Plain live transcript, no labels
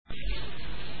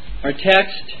Our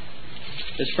text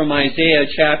is from Isaiah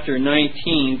chapter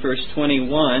 19, verse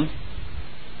 21.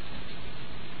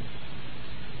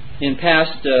 In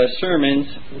past sermons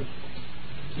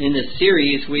in this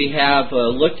series, we have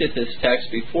looked at this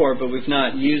text before, but we've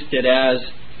not used it as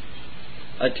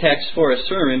a text for a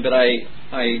sermon. But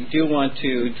I do want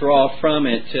to draw from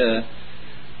it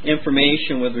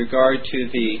information with regard to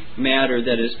the matter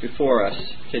that is before us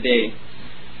today.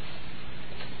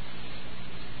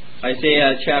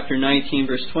 Isaiah chapter 19,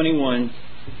 verse 21.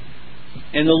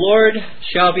 And the Lord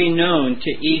shall be known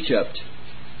to Egypt,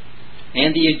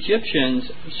 and the Egyptians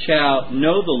shall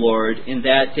know the Lord in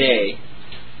that day,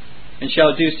 and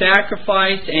shall do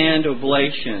sacrifice and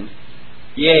oblation.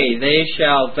 Yea, they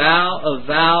shall vow a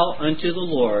vow unto the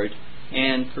Lord,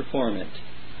 and perform it.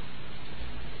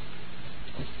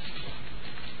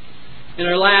 In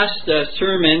our last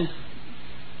sermon,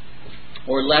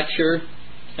 or lecture,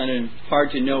 kind of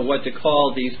hard to know what to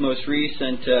call these most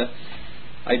recent.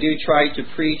 I do try to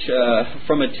preach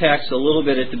from a text a little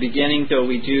bit at the beginning, though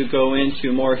we do go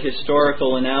into more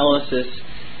historical analysis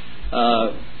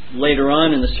later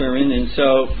on in the sermon, and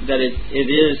so that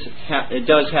it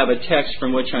does have a text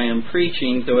from which I am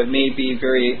preaching, though it may be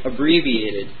very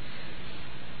abbreviated.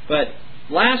 But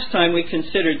last time we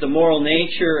considered the moral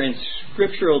nature and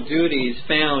scriptural duties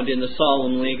found in the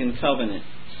Solemn League and Covenant.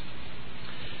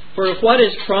 For if what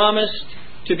is promised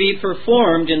to be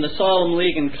performed in the Solemn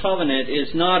League and Covenant is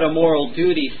not a moral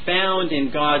duty found in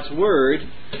God's Word,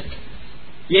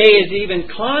 yea, is even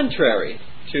contrary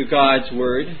to God's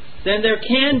Word, then there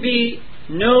can be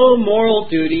no moral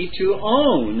duty to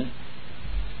own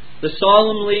the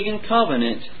Solemn League and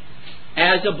Covenant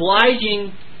as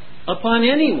obliging upon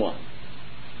anyone.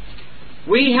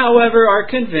 We, however, are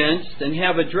convinced, and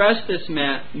have addressed this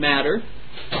matter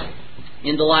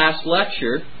in the last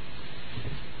lecture,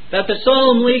 that the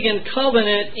Solemn League and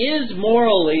Covenant is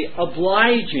morally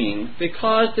obliging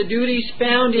because the duties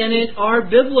found in it are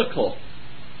biblical.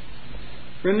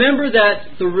 Remember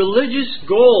that the religious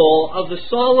goal of the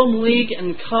Solemn League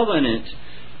and Covenant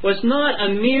was not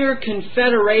a mere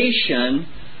confederation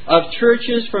of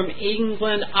churches from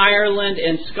England, Ireland,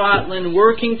 and Scotland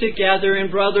working together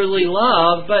in brotherly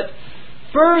love, but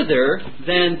further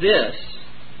than this.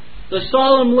 The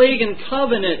Solemn League and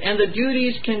Covenant and the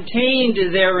duties contained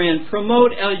therein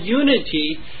promote a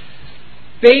unity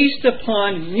based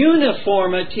upon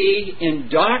uniformity in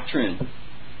doctrine,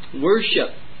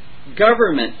 worship,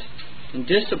 government, and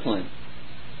discipline.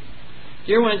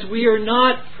 Dear ones, we are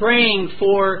not praying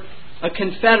for a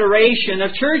confederation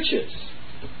of churches.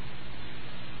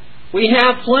 We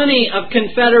have plenty of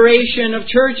confederation of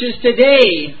churches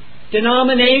today,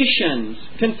 denominations,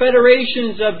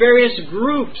 confederations of various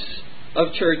groups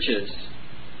of churches.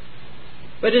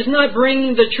 But it's not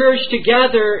bringing the church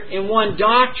together in one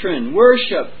doctrine,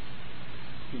 worship,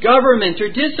 government, or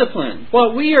discipline.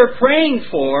 What we are praying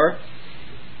for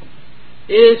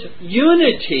is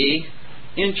unity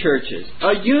in churches,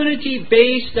 a unity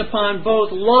based upon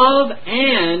both love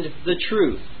and the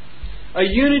truth. A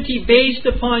unity based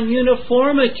upon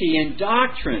uniformity in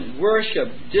doctrine, worship,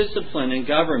 discipline, and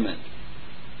government.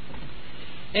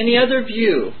 Any other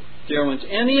view, dear ones,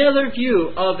 any other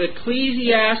view of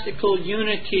ecclesiastical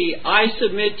unity, I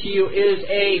submit to you, is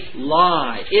a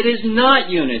lie. It is not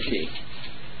unity.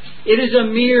 It is a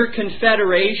mere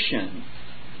confederation.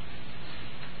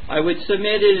 I would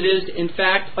submit it is, in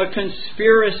fact, a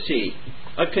conspiracy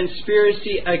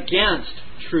against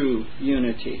true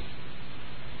unity.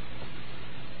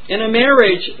 In a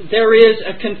marriage, there is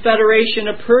a confederation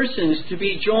of persons to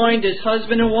be joined as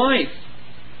husband and wife.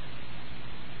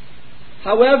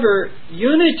 However,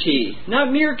 unity,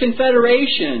 not mere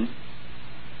confederation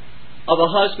of a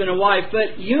husband and wife,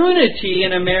 but unity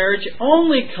in a marriage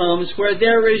only comes where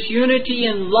there is unity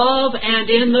in love and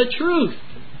in the truth.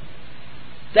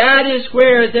 That is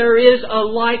where there is a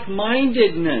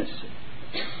like-mindedness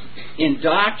in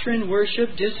doctrine,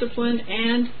 worship, discipline,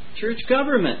 and church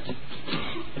government.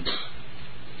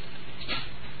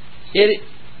 It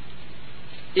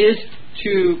is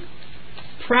to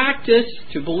practice,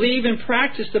 to believe and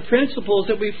practice the principles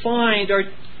that we find are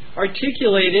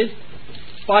articulated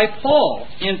by Paul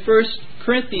in 1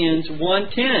 Corinthians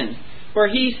 1:10, where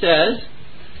he says,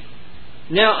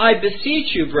 Now I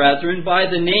beseech you, brethren, by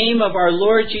the name of our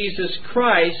Lord Jesus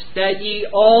Christ, that ye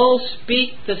all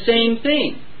speak the same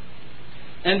thing,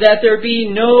 and that there be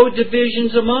no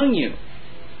divisions among you,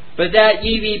 but that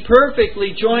ye be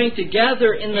perfectly joined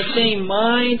together in the same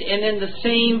mind and in the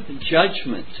same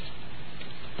judgment.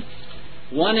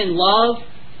 One in love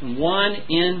and one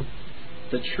in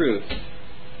the truth.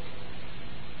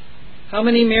 How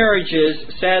many marriages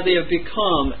sadly have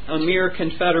become a mere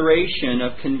confederation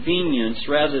of convenience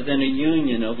rather than a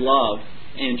union of love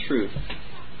and truth?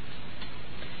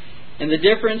 And the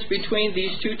difference between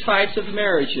these two types of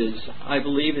marriages, I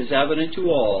believe, is evident to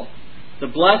all. The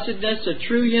blessedness of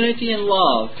true unity in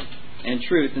love and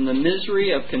truth, and the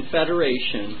misery of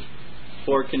confederation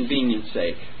for convenience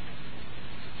sake.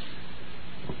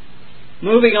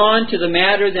 Moving on to the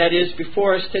matter that is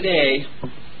before us today,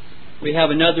 we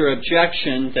have another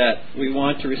objection that we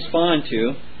want to respond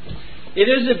to. It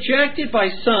is objected by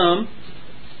some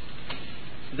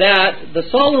that the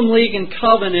Solemn League and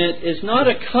Covenant is not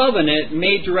a covenant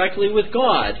made directly with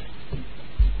God,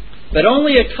 but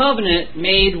only a covenant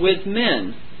made with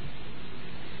men.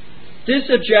 This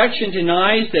objection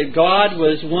denies that God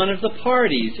was one of the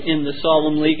parties in the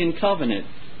Solemn League and Covenant,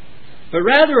 but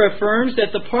rather affirms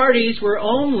that the parties were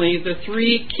only the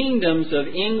three kingdoms of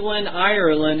England,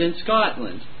 Ireland, and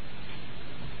Scotland.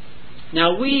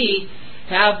 Now we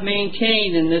have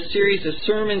maintained in this series of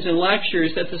sermons and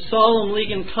lectures that the Solemn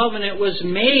League and Covenant was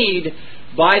made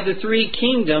by the three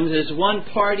kingdoms as one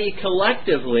party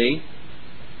collectively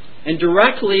and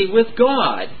directly with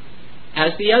God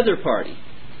as the other party.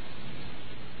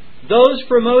 Those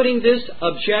promoting this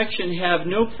objection have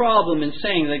no problem in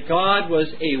saying that God was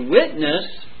a witness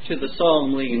to the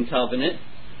Solemn League and Covenant,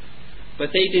 but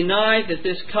they deny that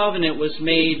this covenant was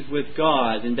made with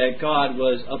God and that God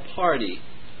was a party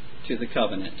to the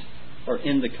covenant, or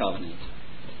in the covenant.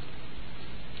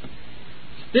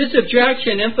 This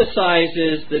objection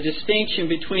emphasizes the distinction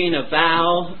between a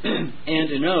vow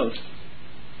and an oath.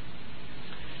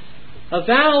 A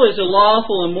vow is a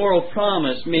lawful and moral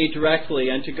promise made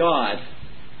directly unto God.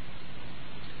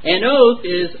 An oath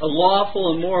is a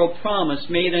lawful and moral promise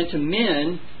made unto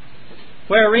men,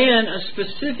 wherein a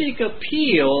specific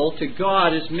appeal to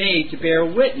God is made to bear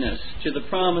witness to the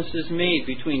promises made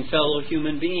between fellow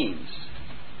human beings.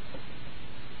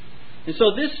 And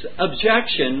so this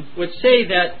objection would say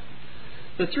that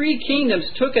the three kingdoms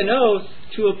took an oath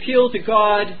to appeal to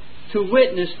God to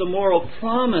witness the moral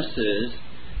promises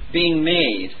being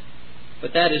made,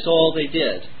 but that is all they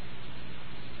did.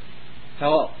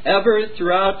 However,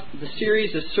 throughout the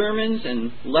series of sermons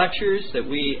and lectures that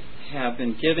we have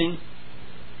been giving,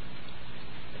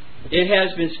 it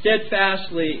has been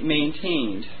steadfastly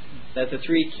maintained that the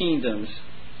three kingdoms,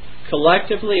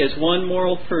 collectively as one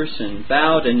moral person,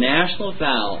 vowed a national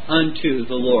vow unto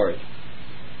the Lord.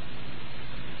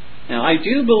 Now, I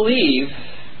do believe,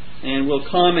 and we'll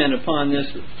comment upon this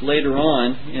later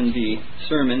on in the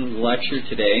sermon lecture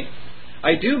today,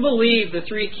 I do believe the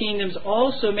three kingdoms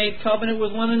also made covenant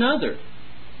with one another,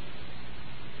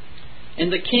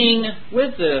 and the king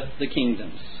with the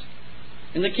kingdoms,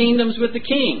 and the kingdoms with the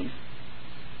king,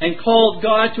 and called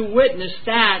God to witness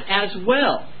that as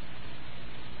well.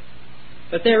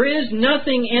 But there is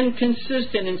nothing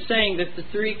inconsistent in saying that the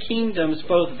three kingdoms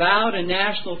both vowed a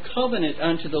national covenant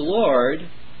unto the Lord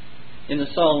in the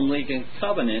Solemn League and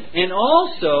Covenant, and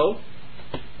also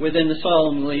within the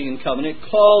Solemn League and Covenant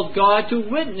called God to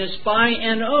witness by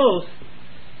an oath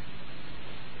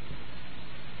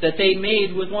that they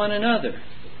made with one another.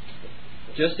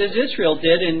 Just as Israel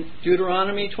did in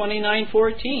Deuteronomy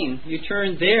 29:14. You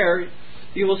turn there,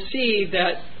 you will see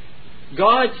that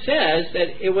God says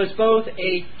that it was both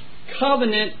a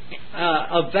covenant,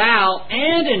 a vow,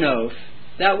 and an oath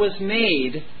that was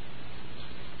made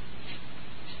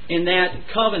in that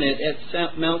covenant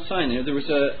at Mount Sinai. There was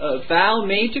a vow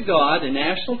made to God, a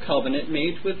national covenant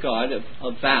made with God,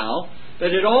 a vow,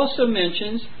 but it also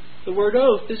mentions the word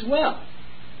oath as well.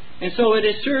 And so it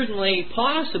is certainly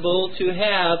possible to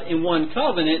have in one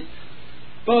covenant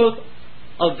both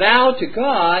a vow to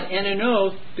God and an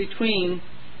oath between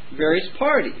various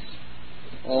parties,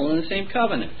 all in the same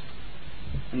covenant.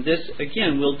 And this,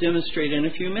 again, we'll demonstrate in a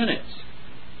few minutes.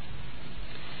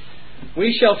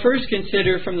 We shall first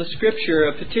consider from the Scripture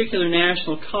a particular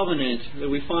national covenant that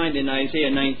we find in Isaiah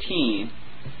 19.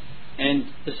 And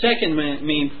the second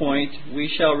main point,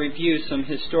 we shall review some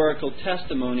historical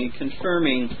testimony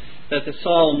confirming that the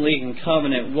Solemn League and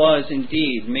Covenant was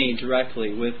indeed made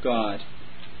directly with God.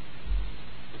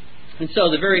 And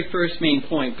so the very first main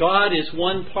point, God is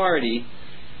one party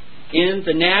in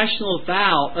the national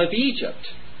vow of Egypt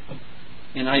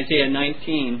in Isaiah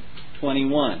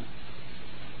 19:21.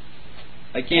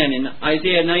 Again, in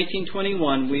Isaiah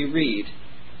 19:21 we read,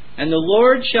 "And the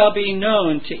Lord shall be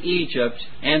known to Egypt,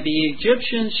 and the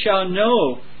Egyptians shall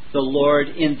know the Lord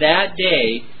in that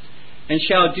day, and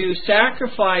shall do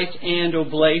sacrifice and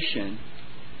oblation.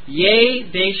 Yea,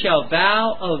 they shall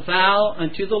vow a vow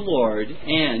unto the Lord,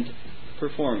 and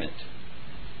perform it."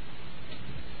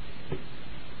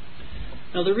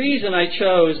 Now, the reason I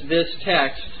chose this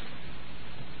text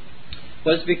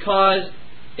was because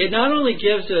it not only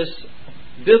gives us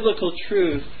biblical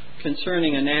truth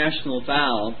concerning a national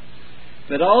vow,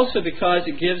 but also because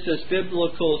it gives us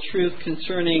biblical truth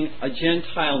concerning a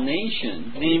Gentile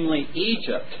nation, namely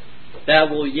Egypt, that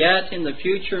will yet in the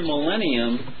future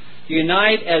millennium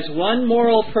unite as one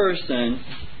moral person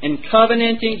in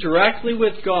covenanting directly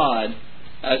with God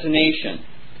as a nation.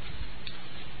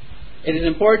 It is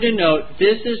important to note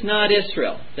this is not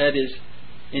Israel that is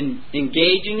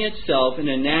engaging itself in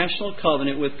a national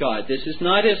covenant with God. This is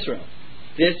not Israel.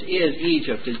 This is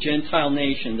Egypt, a Gentile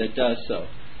nation that does so,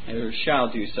 or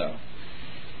shall do so.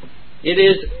 It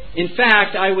is, in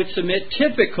fact, I would submit,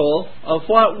 typical of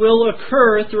what will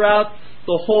occur throughout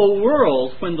the whole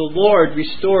world when the Lord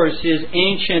restores His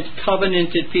ancient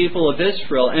covenanted people of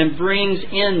Israel and brings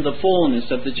in the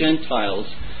fullness of the Gentiles,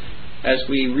 as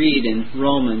we read in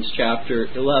Romans chapter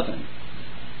 11.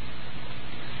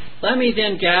 Let me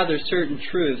then gather certain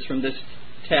truths from this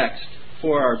text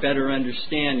for our better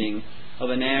understanding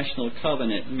of a national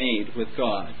covenant made with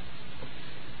God.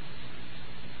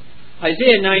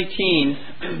 Isaiah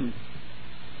 19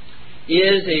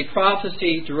 is a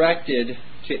prophecy directed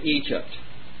to Egypt.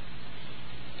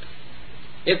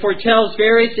 It foretells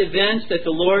various events that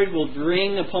the Lord will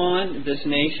bring upon this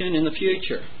nation in the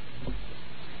future.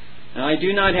 Now, I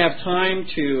do not have time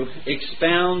to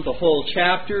expound the whole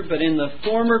chapter, but in the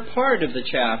former part of the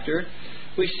chapter,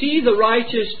 we see the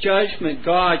righteous judgment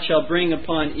God shall bring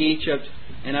upon Egypt,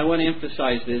 and I want to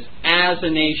emphasize this, as a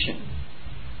nation.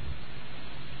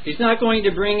 He's not going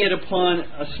to bring it upon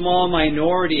a small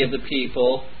minority of the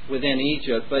people within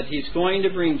Egypt, but He's going to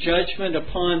bring judgment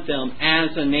upon them as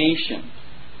a nation.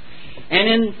 And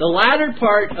in the latter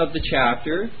part of the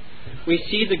chapter, we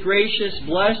see the gracious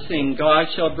blessing God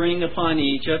shall bring upon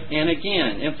Egypt, and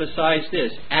again, emphasize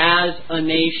this, as a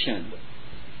nation.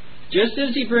 Just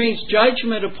as He brings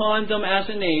judgment upon them as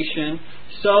a nation,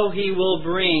 so He will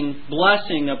bring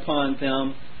blessing upon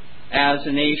them as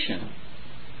a nation.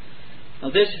 Now,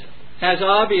 this has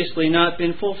obviously not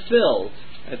been fulfilled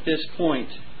at this point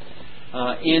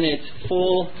in its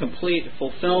full, complete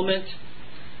fulfillment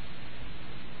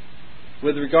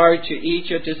with regard to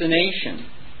Egypt as a nation.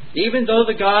 Even though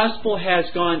the gospel has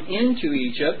gone into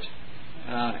Egypt,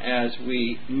 as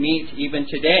we meet even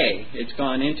today, it's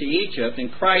gone into Egypt,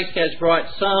 and Christ has brought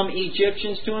some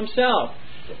Egyptians to Himself.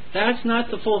 That's not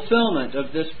the fulfillment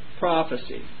of this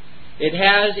prophecy. It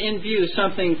has in view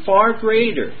something far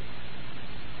greater,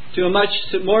 to a much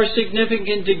more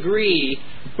significant degree,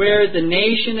 where the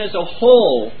nation as a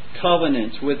whole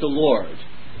covenants with the Lord.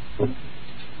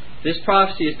 This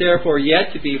prophecy is therefore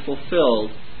yet to be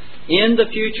fulfilled in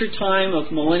the future time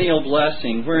of millennial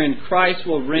blessing, wherein Christ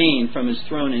will reign from His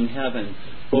throne in heaven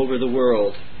over the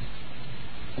world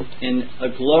in a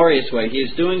glorious way. He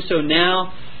is doing so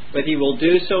now, but He will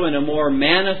do so in a more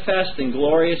manifest and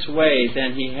glorious way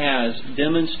than He has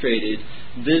demonstrated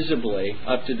visibly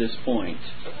up to this point.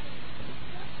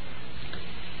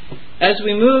 As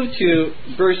we move to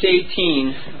verse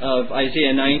 18 of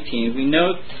Isaiah 19, we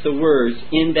note the words,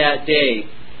 "in that day."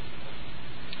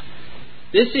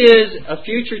 This is a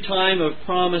future time of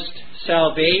promised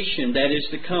salvation that is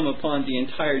to come upon the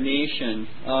entire nation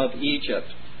of Egypt.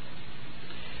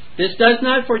 This does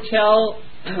not foretell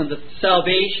the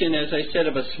salvation, as I said,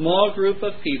 of a small group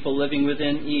of people living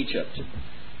within Egypt,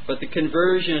 but the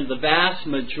conversion of the vast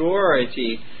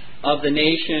majority of the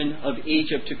nation of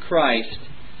Egypt to Christ,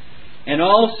 and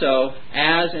also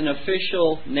as an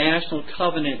official national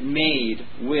covenant made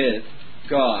with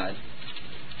God.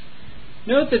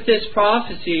 Note that this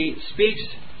prophecy speaks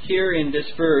here in this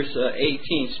verse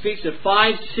 18, speaks of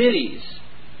 5 cities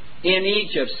in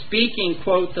Egypt speaking,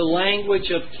 quote, the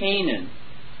language of Canaan,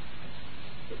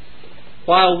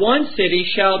 while one city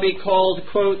shall be called,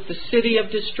 quote, the city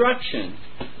of destruction,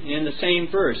 in the same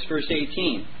verse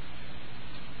 18.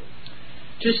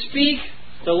 To speak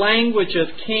the language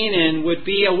of Canaan would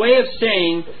be a way of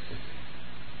saying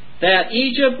that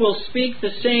Egypt will speak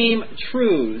the same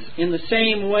truths in the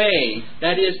same way,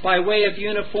 that is, by way of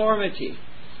uniformity,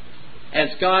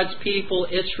 as God's people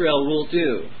Israel will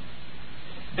do.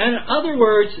 And in other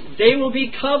words, they will be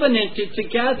covenanted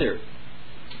together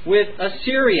with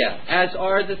Assyria, as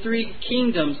are the 3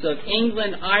 kingdoms of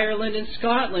England, Ireland, and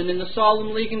Scotland in the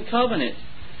Solemn League and Covenant.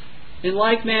 In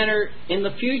like manner, in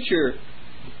the future,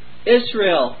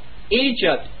 Israel,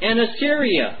 Egypt, and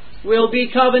Assyria will be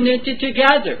covenanted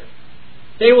together.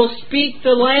 They will speak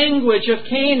the language of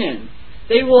Canaan.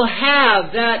 They will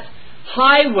have that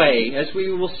highway, as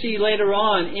we will see later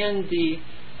on in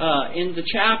the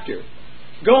chapter.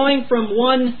 going from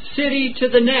one city to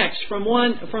the next, from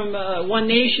one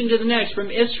nation to the next, from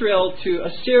Israel to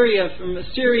Assyria, from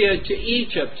Assyria to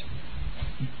Egypt,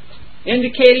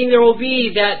 indicating there will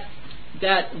be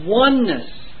that oneness,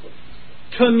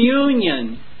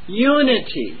 communion,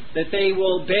 unity that they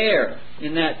will bear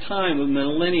in that time of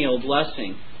millennial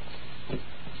blessing.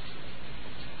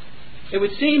 It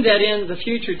would seem that in the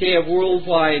future day of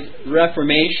worldwide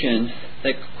reformation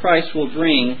that Christ will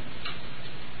bring,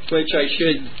 which I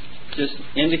should just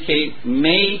indicate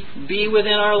may be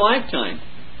within our lifetime,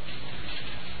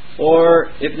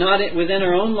 or if not within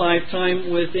our own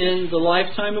lifetime, within the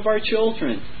lifetime of our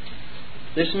children.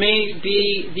 These may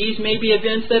be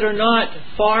events that are not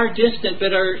far distant,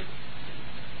 but are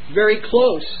very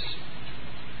close,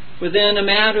 within a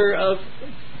matter of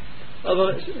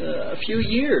a few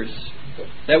years,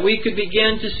 that we could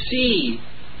begin to see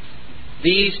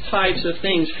these types of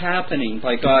things happening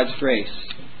by God's grace.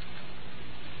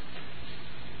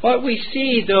 What we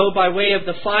see, though, by way of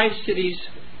the 5 cities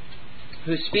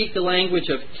who speak the language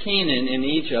of Canaan in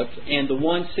Egypt and the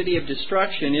one city of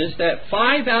destruction, is that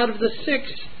 5 out of the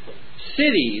 6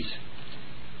 cities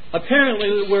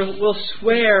apparently will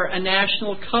swear a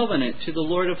national covenant to the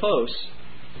Lord of hosts.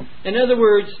 In other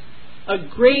words, a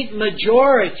great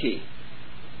majority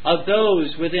of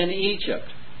those within Egypt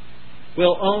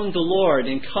will own the Lord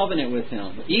and covenant with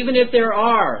Him. Even if there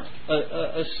are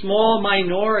a small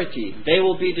minority, they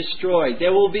will be destroyed. They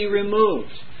will be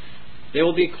removed. They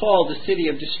will be called the city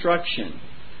of destruction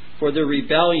for their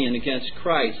rebellion against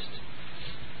Christ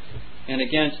and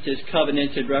against His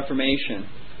covenanted reformation.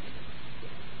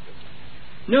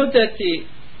 Note that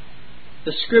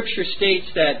the Scripture states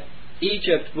that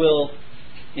Egypt will,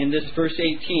 in this verse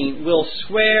 18, will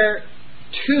swear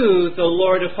to the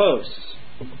Lord of hosts.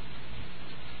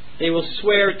 They will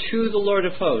swear to the Lord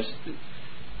of hosts.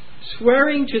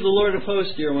 Swearing to the Lord of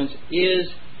hosts, dear ones, is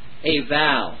a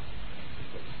vow.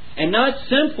 And not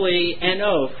simply an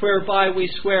oath whereby we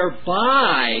swear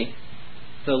by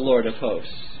the Lord of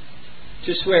hosts.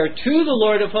 To swear to the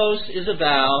Lord of hosts is a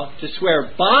vow. To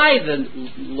swear by the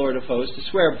Lord of hosts,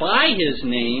 to swear by His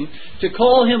name, to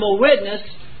call Him a witness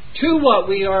to what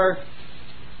we are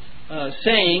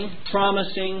saying,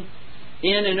 promising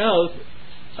in an oath,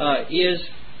 is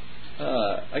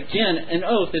again an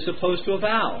oath as opposed to a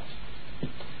vow.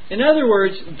 In other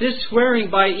words, this swearing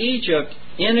by Egypt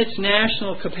in its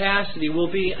national capacity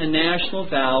will be a national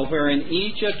vow wherein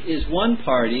Egypt is one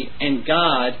party and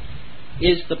God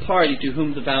is the party to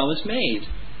whom the vow is made.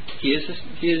 He's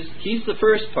the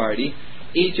first party.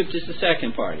 Egypt is the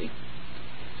second party.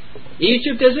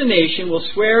 Egypt as a nation will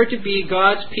swear to be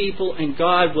God's people, and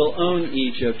God will own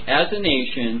Egypt as a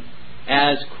nation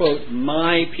as, quote,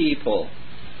 my people,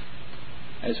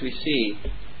 as we see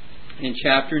in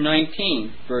chapter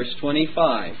 19, verse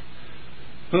 25.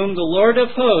 Whom the Lord of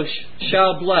hosts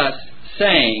shall bless,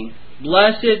 saying,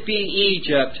 Blessed be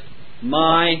Egypt,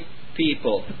 my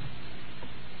people.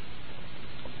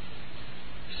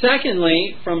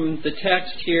 Secondly, from the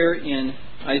text here in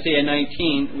Isaiah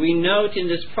 19, we note in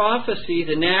this prophecy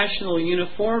the national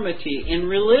uniformity in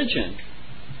religion.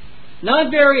 Not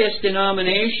various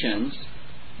denominations,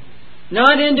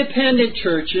 not independent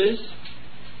churches,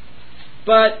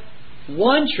 but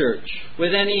one church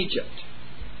within Egypt.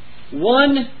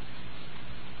 One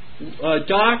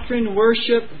doctrine,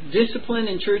 worship, discipline,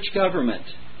 and church government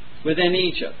within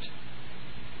Egypt.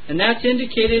 And that's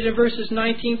indicated in verses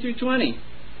 19 through 20,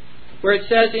 where it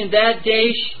says, In that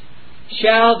day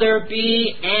shall there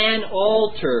be an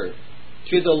altar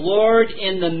to the Lord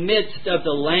in the midst of the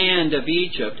land of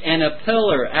Egypt, and a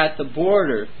pillar at the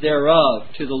border thereof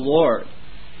to the Lord.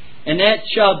 And that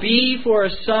shall be for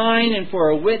a sign and for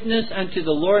a witness unto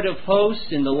the Lord of hosts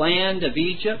in the land of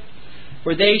Egypt.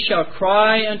 For they shall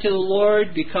cry unto the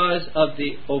Lord because of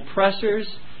the oppressors,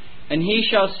 and He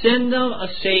shall send them a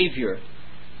Savior,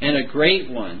 and a great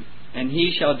one, and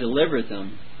He shall deliver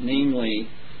them, namely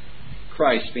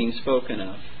Christ being spoken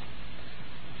of.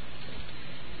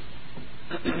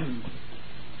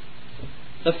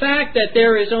 The fact that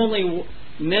there is only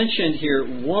mentioned here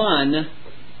one,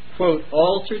 quote,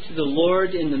 altar to the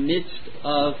Lord in the midst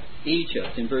of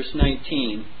Egypt, in verse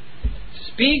 19,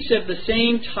 speaks of the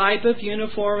same type of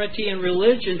uniformity in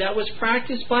religion that was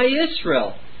practiced by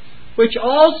Israel, which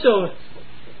also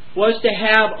was to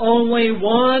have only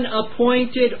one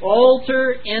appointed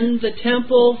altar in the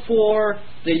temple for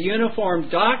the uniform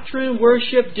doctrine,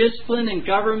 worship, discipline, and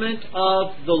government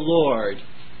of the Lord.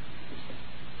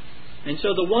 And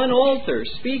so the one altar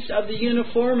speaks of the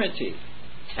uniformity.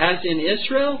 As in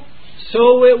Israel,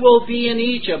 so it will be in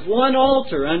Egypt. One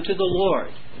altar unto the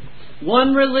Lord.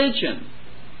 One religion.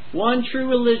 one true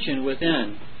religion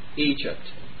within Egypt.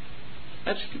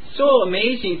 That's so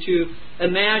amazing to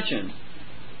imagine.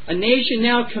 A nation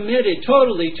now committed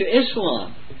totally to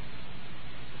Islam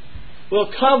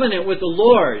will covenant with the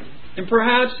Lord in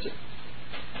perhaps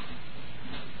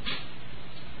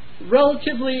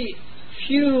relatively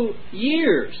few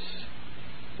years.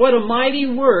 What a mighty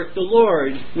work the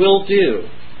Lord will do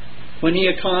when He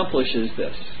accomplishes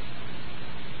this.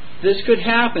 This could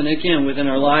happen again within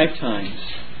our lifetimes.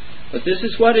 But this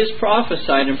is what is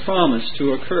prophesied and promised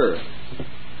to occur.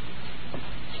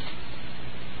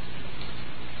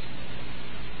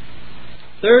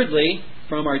 Thirdly,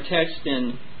 from our text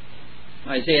in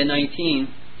Isaiah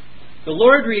 19, the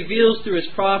Lord reveals through His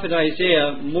prophet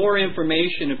Isaiah more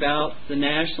information about the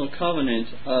national covenant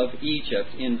of Egypt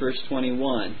in verse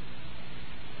 21.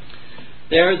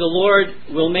 There the Lord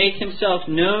will make Himself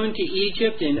known to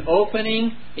Egypt in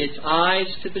opening its eyes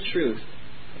to the truth.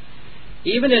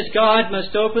 Even as God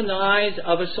must open the eyes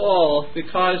of us all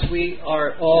because we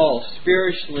are all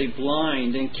spiritually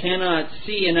blind and cannot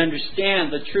see and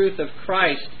understand the truth of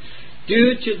Christ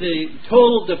due to the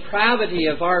total depravity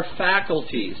of our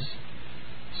faculties,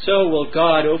 so will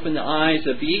God open the eyes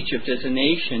of Egypt as a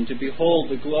nation to behold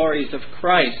the glories of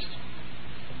Christ,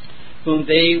 whom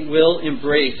they will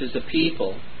embrace as a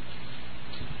people.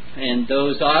 And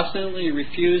those obstinately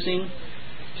refusing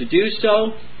to do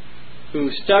so, who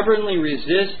stubbornly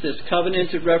resist this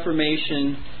covenanted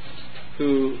reformation,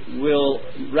 who will,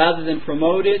 rather than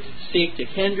promote it, seek to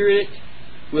hinder it,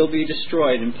 will be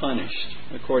destroyed and punished,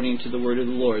 according to the word of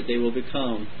the Lord. They will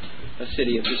become a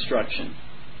city of destruction.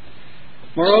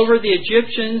 Moreover, the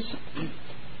Egyptians,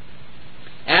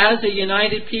 as a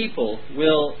united people,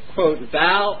 will, quote,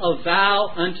 vow a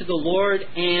vow unto the Lord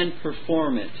and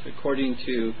perform it, according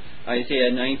to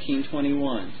Isaiah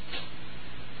 19:21.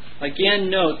 Again,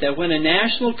 note that when a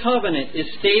national covenant is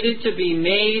stated to be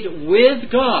made with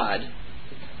God,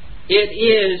 it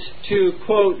is to,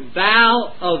 quote,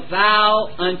 vow a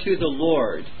vow unto the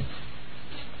Lord.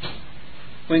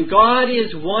 When God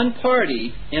is one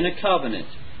party in a covenant,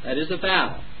 that is a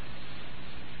vow,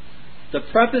 the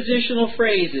prepositional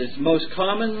phrases most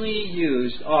commonly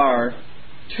used are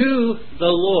to the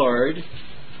Lord,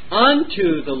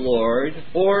 unto the Lord,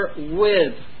 or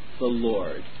with the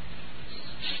Lord.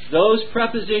 Those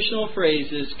prepositional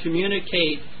phrases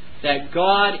communicate that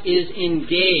God is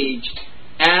engaged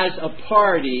as a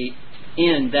party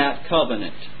in that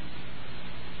covenant.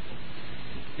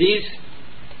 These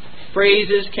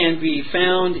phrases can be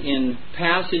found in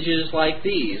passages like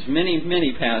these,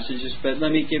 many passages, but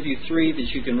let me give you three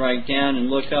that you can write down and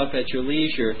look up at your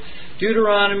leisure.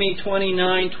 Deuteronomy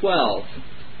 29:12,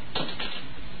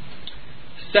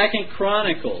 2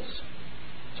 Chronicles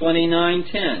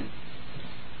 29:10,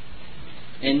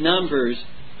 and Numbers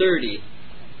 30,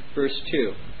 verse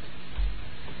 2.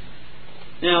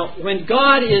 Now, when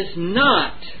God is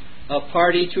not a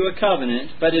party to a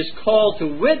covenant, but is called to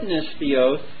witness the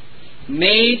oath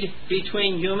made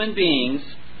between human beings,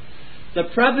 the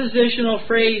prepositional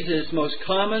phrases most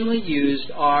commonly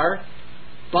used are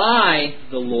by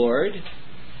the Lord,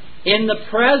 in the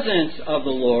presence of the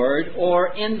Lord,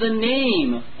 or in the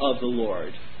name of the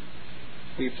Lord.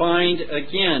 We find,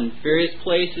 again, various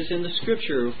places in the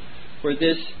Scripture where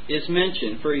this is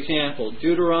mentioned. For example,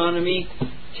 Deuteronomy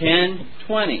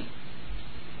 10:20,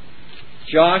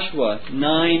 Joshua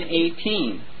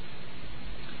 9:18,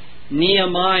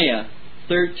 Nehemiah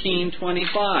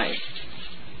 13:25,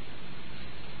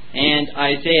 and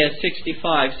Isaiah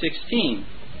 65:16,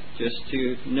 just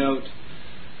to note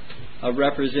a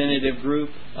representative group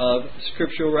of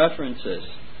scriptural references.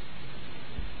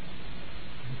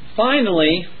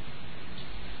 Finally,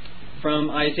 from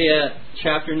Isaiah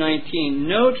chapter 19,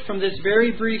 note from this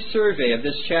very brief survey of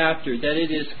this chapter that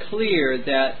it is clear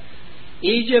that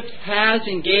Egypt has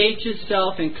engaged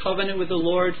itself in covenant with the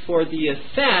Lord, for the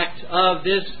effect of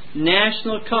this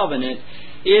national covenant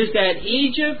is that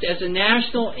Egypt as a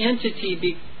national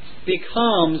entity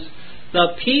becomes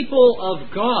the people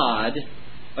of God,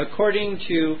 according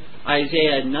to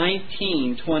Isaiah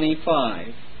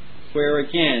 19:25, where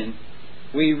again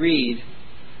we read,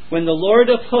 when the Lord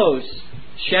of hosts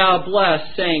shall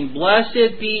bless, saying,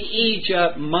 blessed be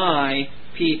Egypt, my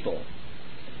people.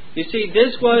 You see,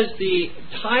 this was the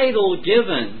title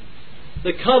given,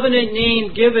 the covenant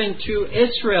name given to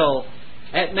Israel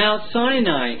at Mount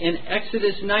Sinai in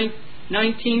Exodus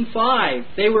 19:5.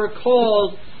 They were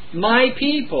called my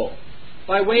people.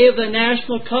 By way of the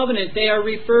national covenant, they are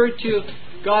referred to,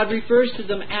 God refers to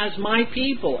them as my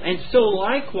people. And so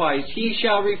likewise, He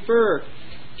shall refer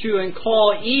to and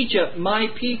call Egypt my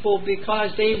people,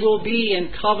 because they will be in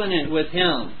covenant with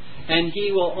Him and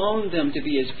He will own them to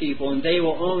be His people, and they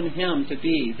will own Him to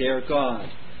be their God.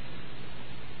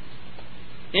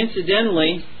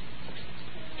 Incidentally,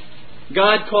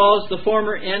 God calls the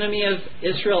former enemy of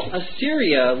Israel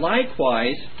Assyria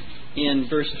likewise in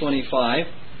verse 25.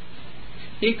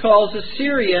 He calls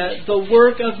Assyria the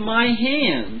work of my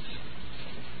hands,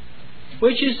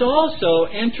 which is also,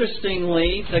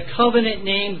 interestingly, the covenant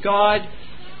name God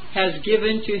has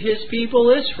given to His people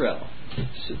Israel.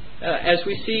 As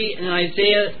we see in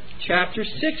Isaiah chapter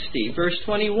 60, verse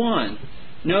 21.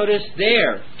 Notice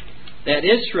there that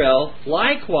Israel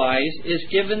likewise is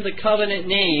given the covenant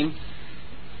name,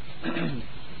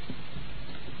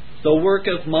 the work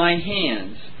of my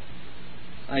hands.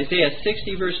 Isaiah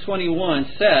 60 verse 21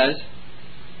 says,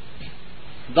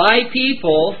 Thy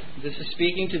people, this is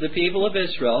speaking to the people of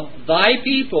Israel, Thy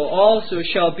people also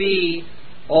shall be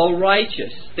all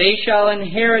righteous. They shall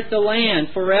inherit the land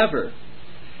forever.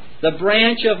 The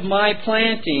branch of my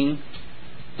planting,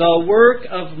 the work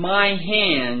of my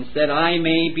hands, that I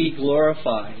may be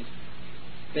glorified.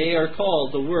 They are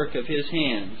called the work of His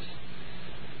hands.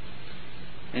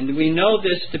 And we know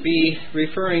this to be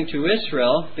referring to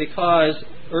Israel because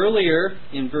earlier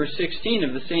in verse 16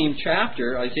 of the same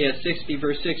chapter, Isaiah 60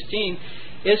 verse 16,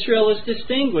 Israel is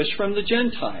distinguished from the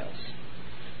Gentiles,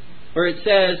 where it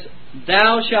says,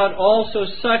 Thou shalt also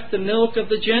suck the milk of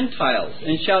the Gentiles,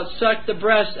 and shalt suck the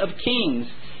breast of kings,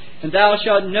 and thou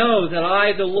shalt know that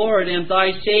I, the Lord, am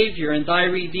thy Savior and thy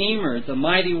Redeemer, the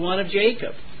mighty one of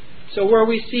Jacob. So where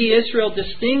we see Israel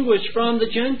distinguished from the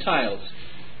Gentiles,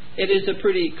 it is a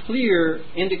pretty clear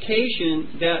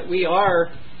indication that we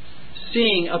are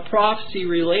seeing a prophecy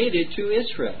related to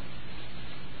Israel.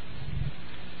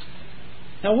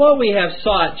 Now what we have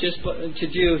sought just to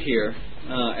do here,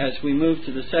 as we move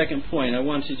to the second point, I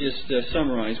want to just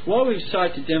summarize. What we've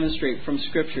sought to demonstrate from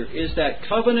Scripture is that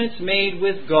covenants made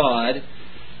with God,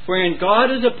 wherein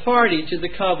God is a party to the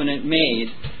covenant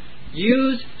made,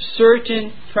 use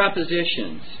certain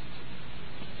prepositions.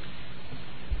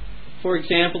 For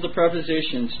example, the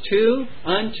prepositions to,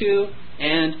 unto,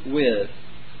 and with.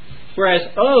 Whereas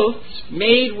oaths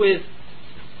made with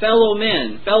fellow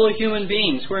men, fellow human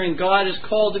beings, wherein God is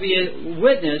called to be a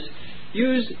witness,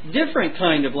 use different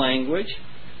kind of language,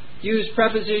 use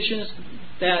prepositions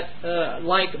that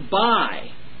like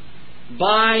by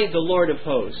the Lord of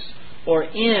hosts, or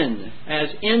in, as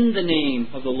in the name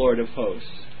of the Lord of hosts,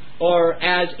 or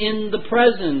as in the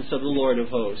presence of the Lord of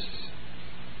hosts.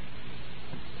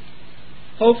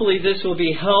 Hopefully this will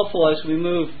be helpful as we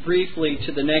move briefly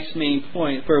to the next main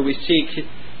point, where we seek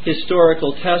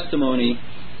historical testimony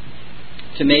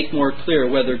to make more clear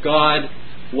whether God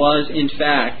was in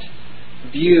fact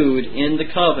viewed in the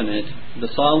covenant, the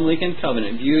Solemn League and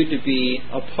Covenant, viewed to be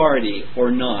a party or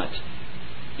not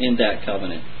in that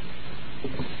covenant.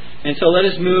 And so let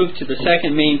us move to the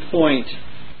second main point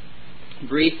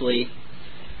briefly.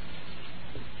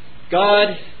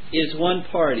 God is one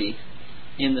party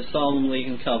in the Solemn League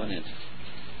and Covenant.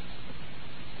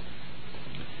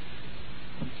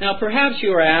 Now perhaps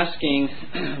you are asking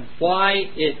why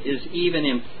it is even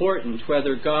important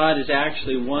whether God is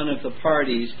actually one of the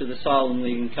parties to the Solemn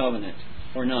League and Covenant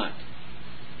or not.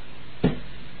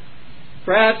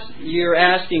 Perhaps you're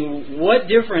asking, what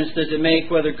difference does it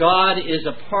make whether God is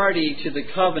a party to the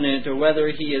covenant or whether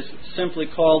He is simply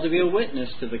called to be a witness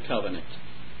to the covenant?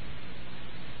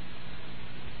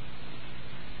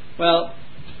 Well,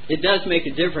 it does make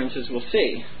a difference, as we'll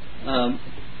see.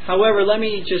 However, let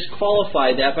me just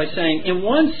qualify that by saying, in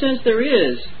one sense, there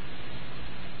is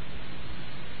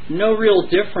no real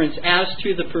difference as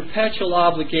to the perpetual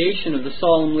obligation of the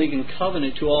Solemn League and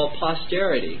Covenant to all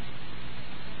posterity.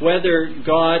 Whether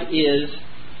God is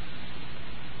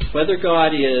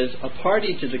a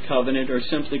party to the covenant or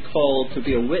simply called to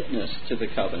be a witness to the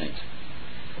covenant.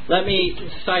 Let me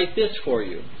cite this for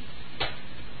you.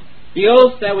 The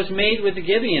oath that was made with the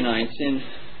Gibeonites in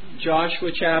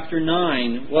Joshua chapter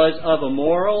 9 was of a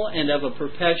moral and of a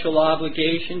perpetual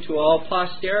obligation to all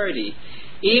posterity,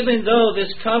 even though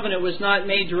this covenant was not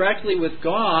made directly with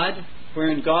God,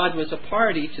 wherein God was a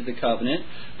party to the covenant,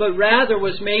 but rather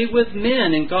was made with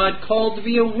men, and God called to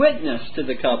be a witness to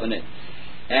the covenant,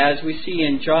 as we see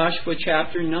in Joshua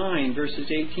chapter 9, verses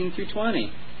 18 through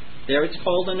 20. There it's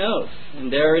called an oath,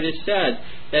 and there it is said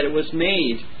that it was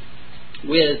made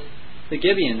with the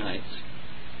Gibeonites.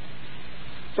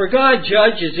 For God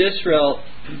judges Israel,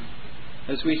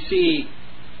 as we see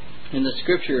in the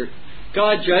Scripture,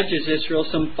 God judges Israel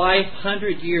some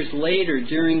 500 years later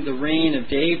during the reign of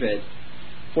David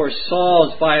for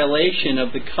Saul's violation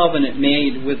of the covenant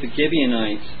made with the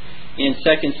Gibeonites in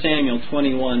 2 Samuel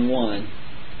 21:1.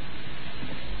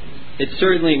 It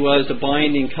certainly was a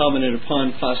binding covenant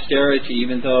upon posterity,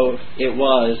 even though it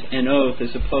was an oath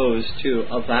as opposed to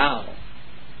a vow.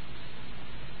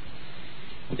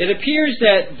 It appears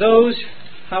that those,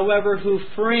 however, who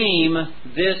frame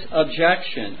this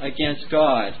objection against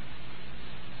God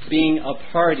being a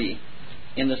party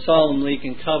in the Solemn League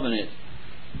and Covenant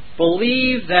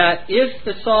believe that if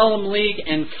the Solemn League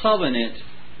and Covenant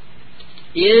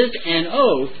is an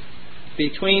oath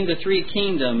between the three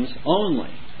kingdoms only,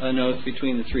 an oath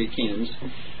between the three kingdoms,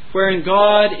 wherein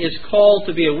God is called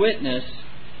to be a witness,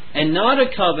 and not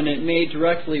a covenant made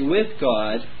directly with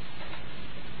God,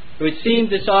 it would seem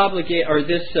this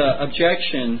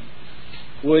objection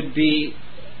would be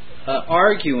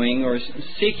arguing or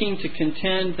seeking to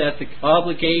contend that the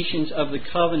obligations of the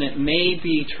covenant may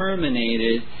be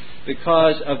terminated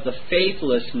because of the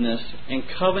faithlessness and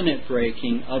covenant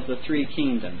breaking of the three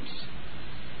kingdoms.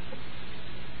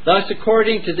 Thus,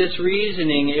 according to this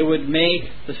reasoning, it would make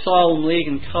the Solemn League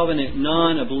and Covenant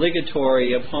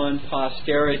non-obligatory upon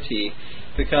posterity,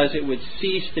 because it would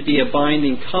cease to be a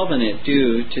binding covenant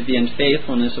due to the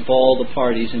unfaithfulness of all the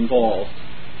parties involved.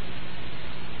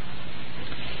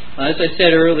 As I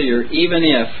said earlier, even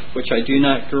if, which I do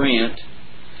not grant,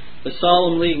 the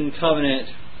Solemn League and Covenant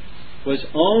was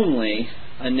only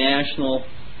a national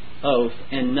oath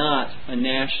and not a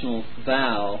national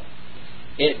vow,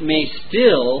 it may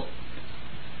still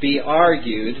be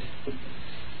argued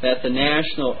that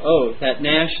national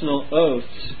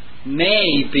oaths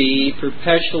may be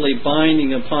perpetually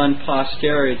binding upon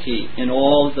posterity in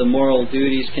all the moral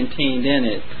duties contained in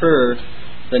it, per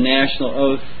the national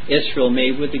oath Israel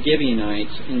made with the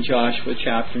Gibeonites in Joshua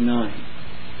chapter 9.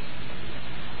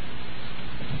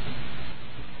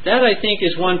 That, I think,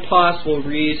 is one possible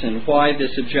reason why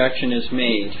this objection is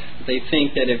made. They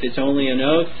think that if it's only an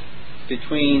oath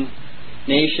between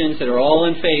nations that are all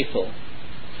unfaithful,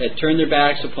 that turn their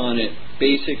backs upon it,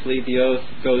 basically the oath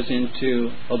goes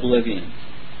into oblivion.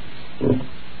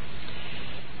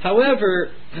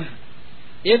 However,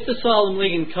 if the Solemn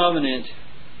League and Covenant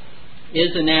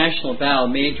is a national vow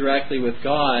made directly with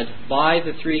God by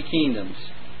the three kingdoms,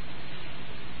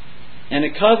 and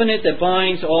a covenant that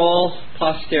binds all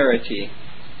posterity,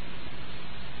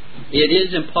 it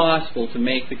is impossible to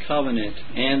make the covenant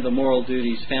and the moral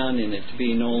duties found in it to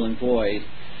be null and void,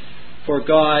 for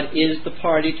God is the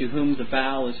party to whom the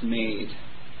vow is made.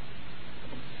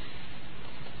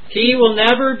 He will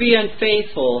never be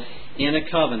unfaithful in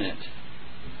a covenant,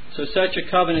 so such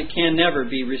a covenant can never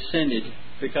be rescinded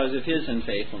because of His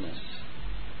unfaithfulness.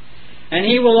 And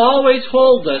He will always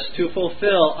hold us to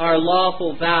fulfill our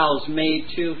lawful vows made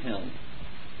to Him.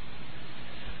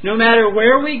 No matter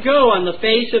where we go on the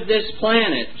face of this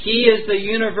planet, He is the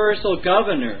universal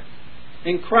governor,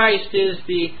 and Christ is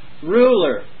the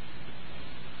ruler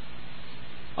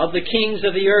of the kings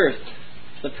of the earth,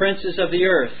 the princes of the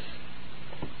earth,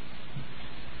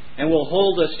 and will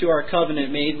hold us to our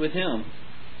covenant made with Him.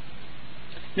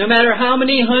 No matter how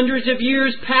many hundreds of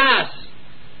years pass,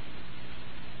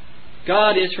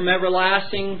 God is from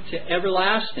everlasting to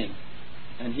everlasting,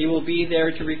 and He will be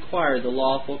there to require the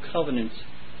lawful covenants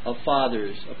of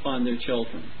fathers upon their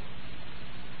children.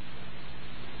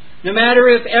 No matter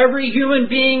if every human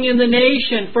being in the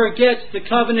nation forgets the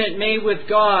covenant made with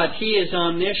God, He is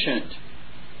omniscient,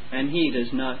 and He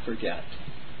does not forget.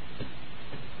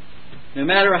 No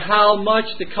matter how much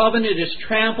the covenant is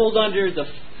trampled under the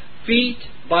feet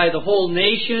by the whole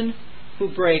nation who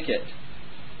break it,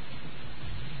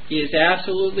 He is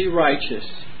absolutely righteous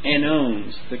and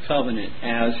owns the covenant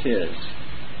as His.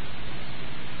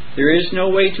 There is no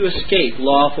way to escape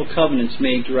lawful covenants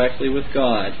made directly with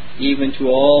God, even to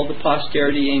all the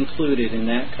posterity included in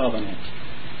that covenant.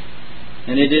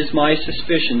 And it is my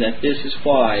suspicion that this is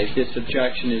why this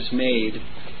objection is made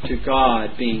to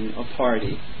God being a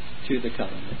party to the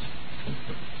covenant.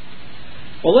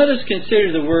 Well, let us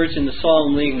consider the words in the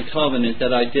Solemn League and Covenant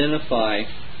that identify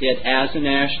it as a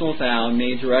national vow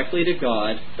made directly to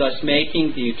God, thus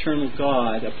making the eternal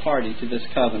God a party to this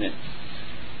covenant.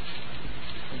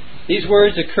 These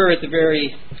words occur at the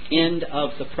very end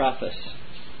of the preface.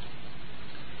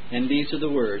 And these are the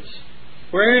words: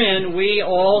 "Wherein we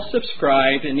all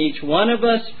subscribe, and each one of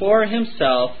us for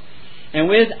himself, and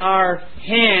with our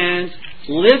hands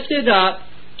lifted up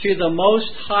to the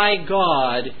Most High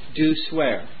God, do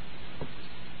swear."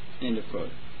 End of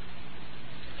quote.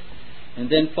 And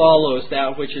then follows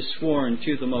that which is sworn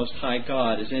to the Most High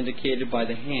God, as indicated by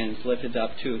the hands lifted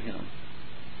up to Him.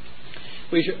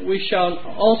 We shall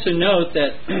also note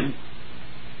that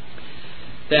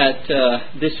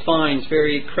this finds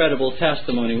very credible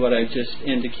testimony, what I've just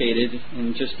indicated.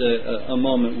 In just a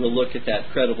moment we'll look at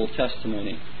that credible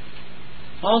testimony.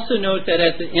 Also note that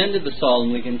at the end of the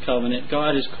Solemn League and Covenant,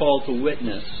 God is called to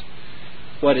witness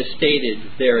what is stated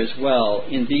there as well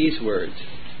in these words.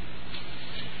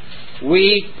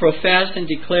 We profess and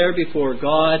declare before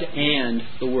God and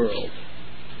the world.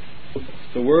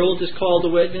 The world is called to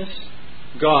witness.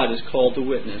 God is called to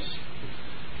witness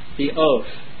the oath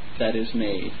that is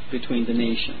made between the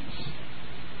nations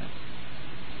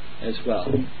as well.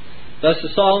 Thus, the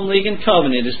Solemn League and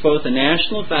Covenant is both a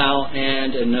national vow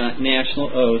and a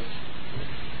national oath,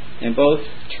 and both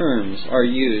terms are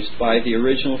used by the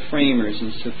original framers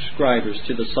and subscribers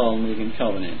to the Solemn League and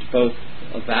Covenant, both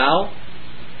a vow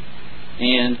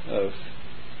and oath.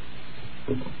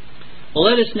 Well,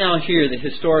 let us now hear the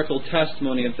historical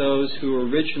testimony of those who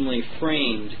originally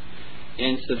framed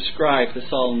and subscribed the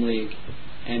Solemn League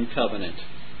and Covenant.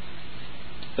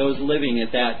 Those living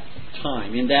at that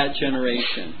time, in that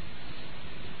generation.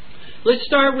 Let's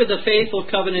start with a faithful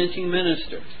covenanting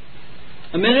minister.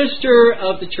 A minister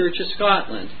of the Church of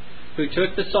Scotland who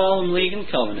took the Solemn League and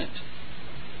Covenant.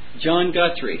 John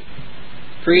Guthrie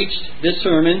preached this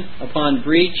sermon upon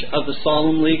breach of the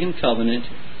Solemn League and Covenant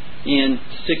in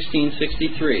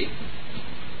 1663.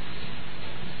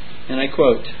 And I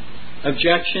quote,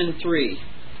 Objection 3.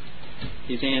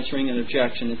 He's answering an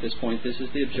objection at this point. This is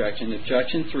the objection.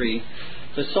 Objection 3.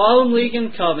 The Solemn League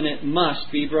and Covenant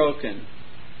must be broken,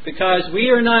 because we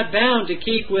are not bound to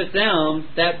keep with them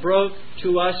that broke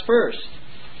to us first.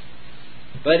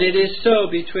 But it is so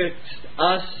betwixt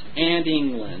us and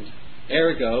England.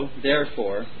 Ergo,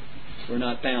 therefore, we're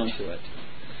not bound to it.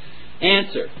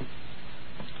 Answer.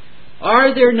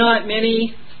 Are there not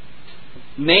many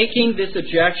making this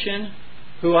objection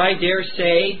who, I dare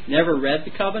say, never read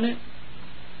the covenant?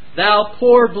 Thou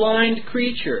poor blind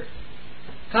creature,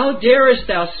 how darest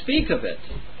thou speak of it?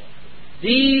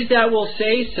 These that will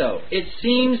say so, it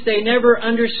seems they never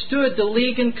understood the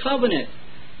league and covenant,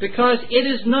 because it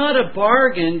is not a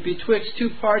bargain betwixt two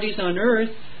parties on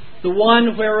earth, the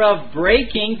one whereof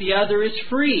breaking, the other is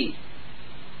free.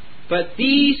 But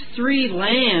these three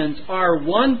lands are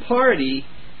one party,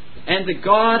 and the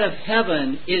God of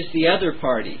heaven is the other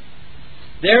party.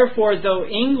 Therefore, though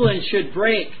England should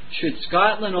break, should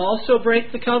Scotland also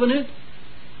break the covenant?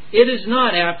 It is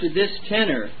not after this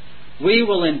tenor. We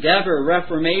will endeavor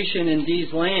reformation in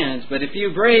these lands, but if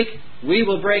you break, we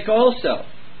will break also.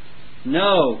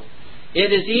 No,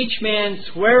 it is each man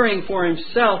swearing for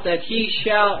himself that he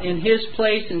shall, in his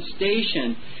place and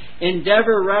station,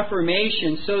 endeavor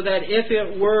reformation, so that if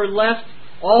it were left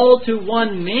all to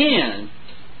one man,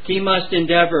 he must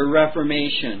endeavor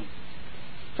reformation.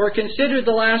 For consider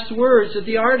the last words of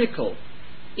the article.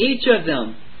 Each of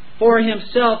them for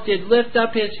himself did lift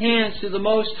up his hands to the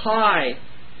Most High.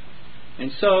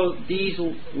 And so these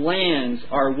lands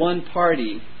are one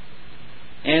party,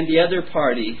 and the other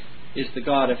party is the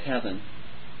God of heaven.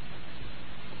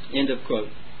 End of quote.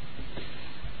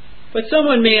 But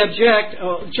someone may object,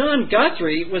 John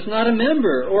Guthrie was not a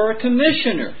member or a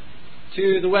commissioner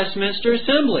to the Westminster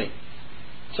Assembly,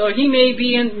 so he may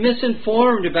be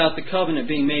misinformed about the covenant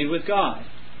being made with God.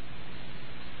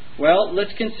 Well,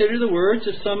 let's consider the words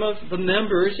of some of the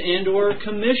members and or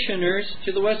commissioners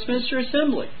to the Westminster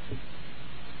Assembly.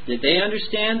 Did they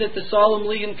understand that the Solemn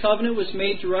League and Covenant was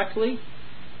made directly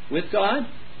with God?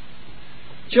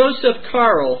 Joseph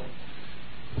Carroll,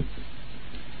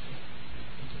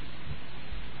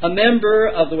 a member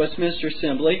of the Westminster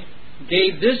Assembly,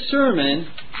 gave this sermon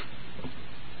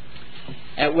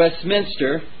at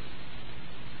Westminster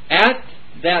at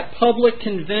that public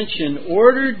convention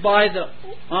ordered by the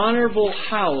Honourable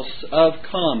House of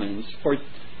Commons for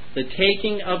the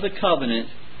taking of the covenant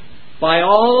by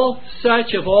all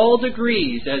such of all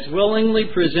degrees as willingly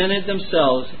presented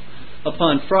themselves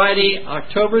upon Friday,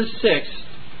 October 6,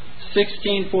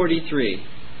 1643.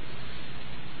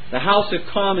 The House of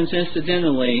Commons,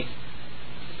 incidentally,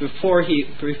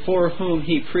 before whom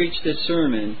he preached this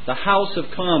sermon, the House of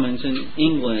Commons in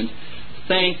England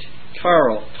thanked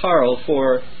Carroll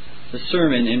for the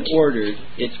sermon and ordered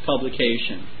its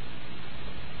publication.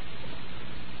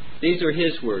 These are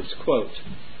his words, quote,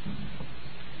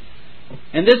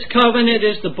 And this covenant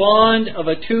is the bond of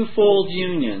a twofold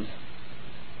union.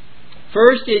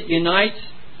 First, it unites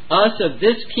us of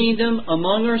this kingdom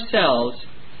among ourselves,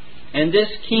 and this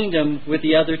kingdom with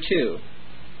the other two.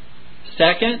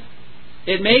 Second,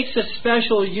 it makes a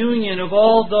special union of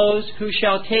all those who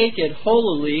shall take it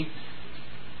holily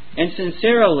and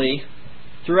sincerely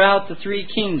throughout the three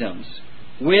kingdoms,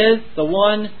 with the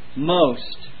one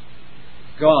most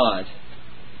God.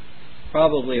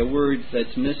 Probably a word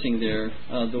that's missing there,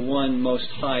 the one most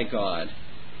high God.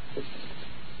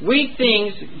 Weak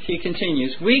things, he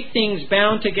continues, weak things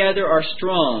bound together are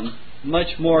strong,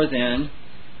 much more than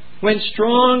when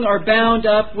strong are bound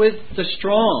up with the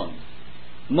strong.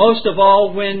 Most of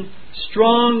all, when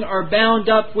strong are bound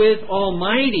up with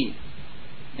Almighty.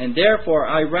 And therefore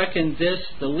I reckon this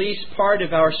the least part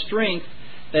of our strength,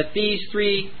 that these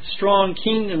three strong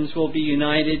kingdoms will be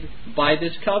united by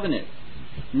this covenant.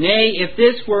 Nay, if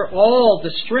this were all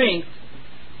the strength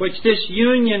which this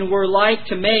union were like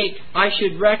to make, I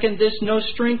should reckon this no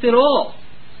strength at all.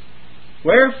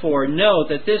 Wherefore know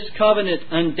that this covenant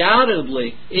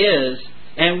undoubtedly is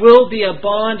and will be a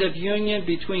bond of union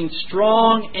between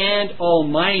strong and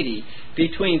Almighty,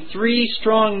 between three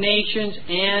strong nations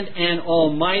and an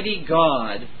Almighty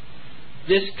God.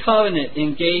 This covenant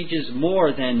engages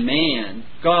more than man.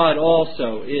 God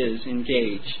also is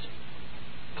engaged.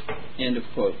 End of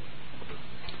quote.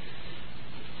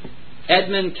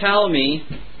 Edmund Calamy,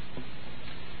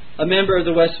 a member of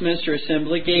the Westminster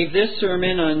Assembly, gave this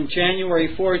sermon on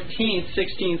January 14th,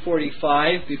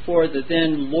 1645, before the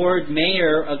then Lord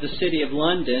Mayor of the City of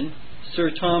London,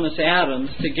 Sir Thomas Adams,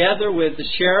 together with the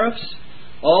sheriffs,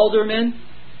 aldermen,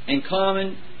 and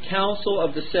common council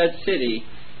of the said city,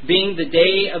 being the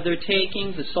day of their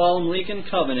taking the Solemn League and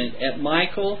Covenant at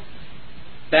Michael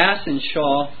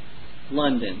Basenshaw,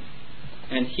 London.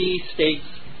 And he states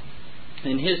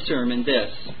in his sermon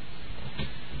this: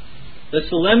 the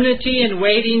solemnity and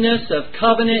weightiness of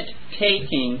covenant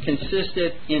taking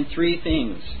consisteth in three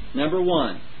things. Number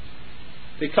one,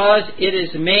 because it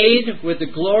is made with the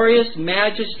glorious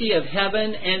majesty of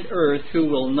heaven and earth, who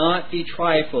will not be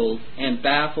trifled and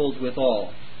baffled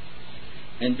withal.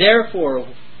 And therefore,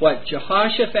 what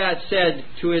Jehoshaphat said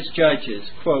to his judges,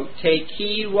 quote, take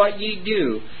heed what ye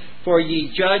do, for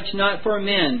ye judge not for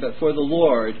men, but for the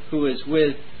Lord, who is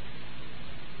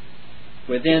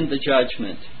within the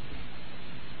judgment.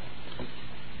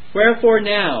 Wherefore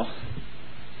now,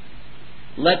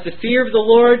 let the fear of the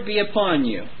Lord be upon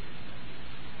you.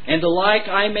 And the like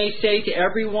I may say to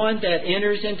every one that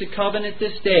enters into covenant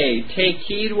this day, take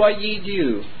heed what ye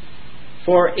do,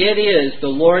 for it is the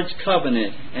Lord's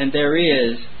covenant, and there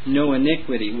is no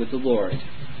iniquity with the Lord.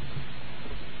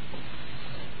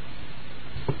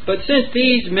 But since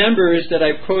these members that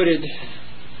I've quoted,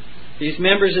 these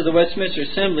members of the Westminster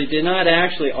Assembly, did not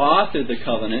actually author the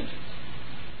covenant,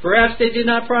 perhaps they did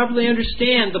not properly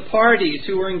understand the parties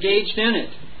who were engaged in it.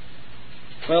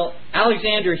 Well,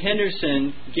 Alexander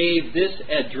Henderson gave this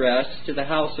address to the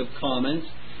House of Commons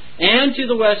and to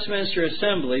the Westminster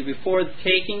Assembly before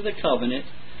taking the covenant,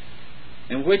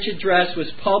 and which address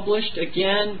was published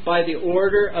again by the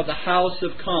order of the House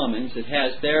of Commons. It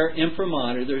has their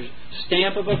imprimatur, their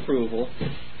stamp of approval.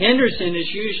 Henderson is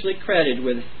usually credited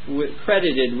with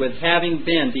having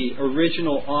been the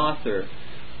original author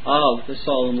of the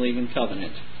Solemn League and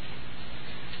Covenant.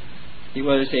 He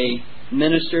was a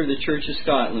minister of the Church of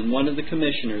Scotland, one of the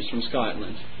commissioners from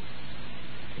Scotland.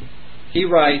 He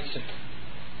writes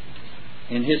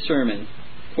in his sermon,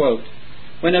 quote,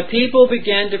 when a people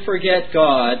begin to forget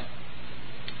God,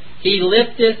 he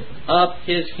lifteth up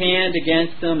his hand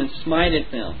against them and smiteth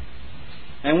them.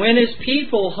 And when his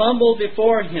people humble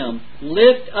before him,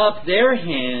 lift up their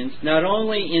hands, not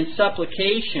only in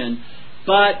supplication,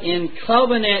 but in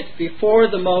covenant before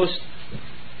the Most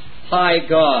High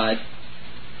God,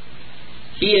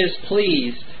 he is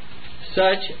pleased.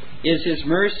 Such is his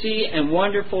mercy and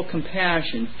wonderful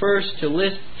compassion, first to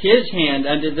lift his hand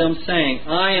unto them, saying,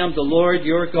 I am the Lord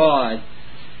your God,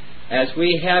 as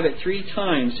we have it 3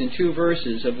 times in 2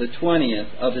 verses of the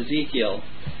 20th of Ezekiel.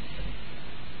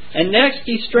 And next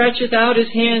he stretcheth out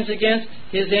his hands against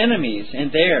his enemies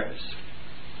and theirs.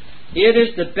 It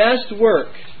is the best work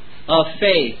of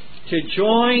faith to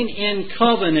join in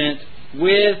covenant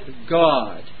with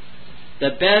God.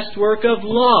 The best work of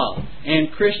love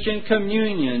and Christian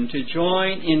communion to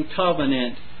join in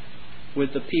covenant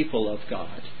with the people of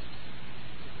God.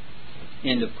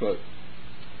 End of quote.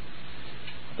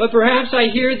 But perhaps I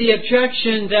hear the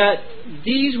objection that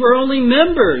these were only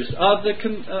members of the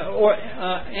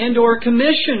or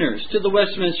commissioners to the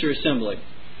Westminster Assembly.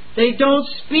 They don't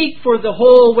speak for the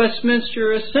whole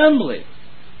Westminster Assembly.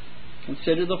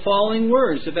 Consider the following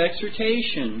words of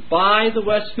exhortation by the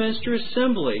Westminster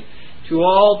Assembly to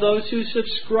all those who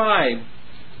subscribe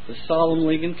the Solemn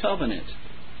League and Covenant.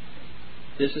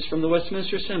 This is from the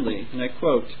Westminster Assembly, and I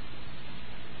quote,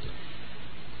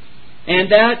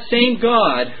 and that same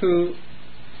God who,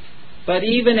 but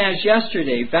even as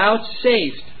yesterday,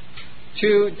 vouchsafed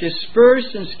to disperse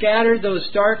and scatter those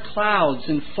dark clouds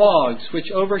and fogs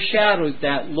which overshadowed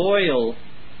that loyal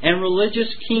and religious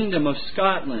kingdom of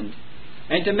Scotland,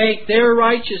 and to make their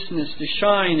righteousness to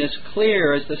shine as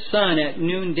clear as the sun at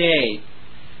noonday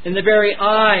in the very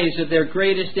eyes of their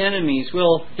greatest enemies,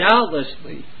 will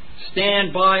doubtlessly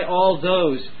stand by all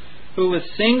those who with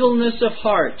singleness of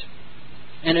heart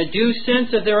and a due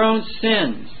sense of their own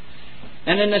sins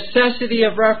and a necessity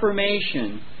of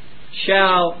reformation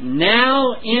shall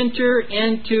now enter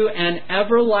into an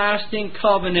everlasting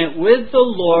covenant with the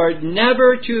Lord,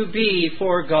 never to be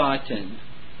forgotten.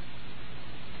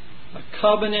 A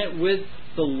covenant with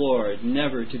the Lord,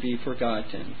 never to be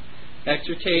forgotten.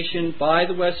 Exhortation by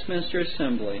the Westminster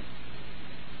Assembly.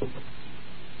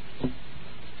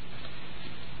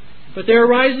 But there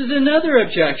arises another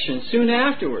objection soon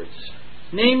afterwards,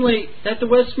 namely that the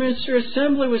Westminster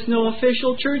Assembly was no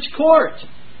official church court,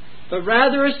 but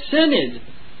rather a synod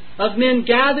of men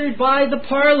gathered by the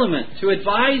Parliament to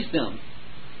advise them.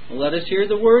 Well, let us hear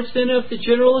the words then of the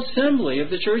General Assembly of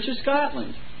the Church of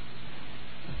Scotland.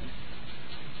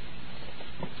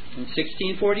 In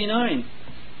 1649,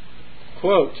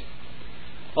 quote,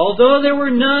 "Although there were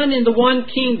none in the one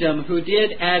kingdom who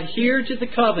did adhere to the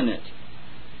covenant,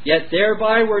 yet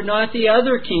thereby were not the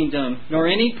other kingdom, nor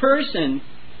any person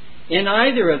in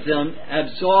either of them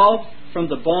absolved from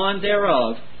the bond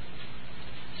thereof,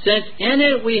 since in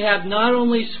it we have not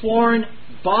only sworn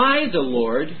by the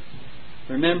Lord,"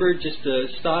 remember, just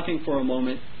stopping for a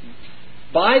moment,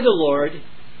 by the Lord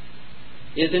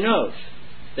is an oath.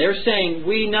 They're saying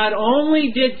we not only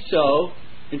did so,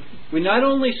 we not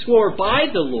only swore by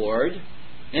the Lord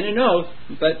in an oath,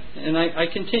 and I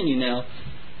continue now,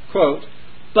 quote,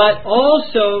 "but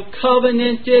also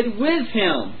covenanted with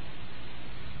Him.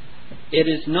 It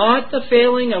is not the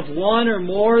failing of one or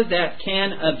more that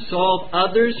can absolve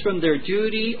others from their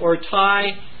duty or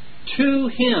tie to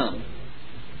Him.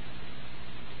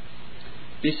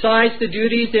 Besides the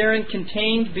duties therein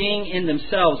contained being in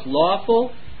themselves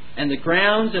lawful, and the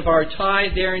grounds of our tie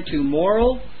thereunto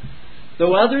moral,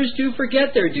 though others do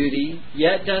forget their duty,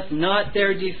 yet doth not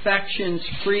their defections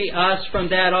free us from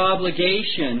that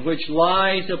obligation which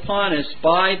lies upon us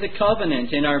by the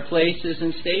covenant in our places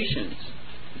and stations.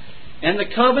 And the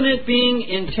covenant being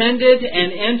intended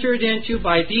and entered into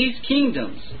by these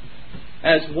kingdoms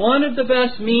as one of the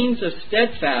best means of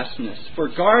steadfastness for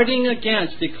guarding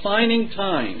against declining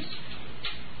times,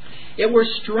 it were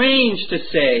strange to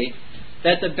say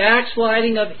that the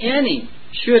backsliding of any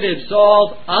should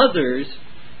absolve others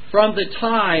from the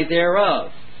tie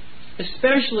thereof,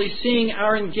 especially seeing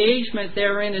our engagement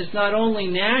therein is not only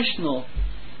national,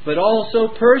 but also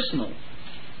personal,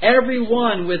 every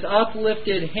one with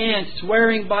uplifted hand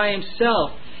swearing by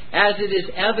himself, as it is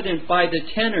evident by the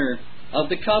tenor of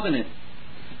the covenant.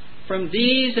 From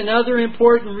these and other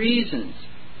important reasons,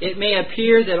 it may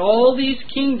appear that all these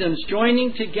kingdoms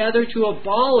joining together to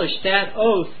abolish that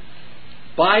oath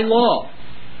by law,"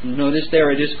 notice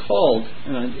there it is called,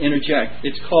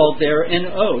 it's called there an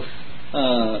oath,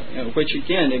 which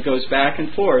again it goes back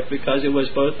and forth because it was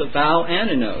both a vow and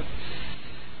an oath.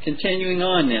 Continuing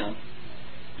on now.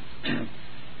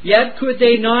 "Yet could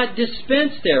they not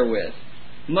dispense therewith,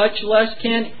 much less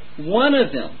can one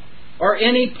of them, or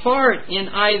any part in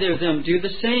either of them do the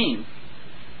same.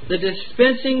 The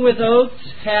dispensing with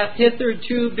oaths hath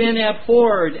hitherto been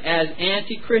abhorred as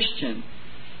anti-Christian,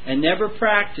 and never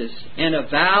practiced and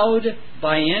avowed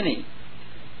by any,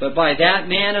 but by that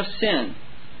man of sin.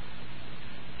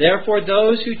 Therefore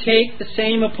those who take the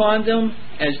same upon them,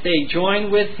 as they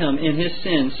join with him in his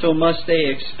sin, so must they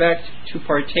expect to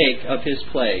partake of his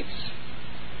plagues."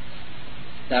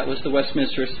 That was the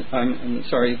Westminster, the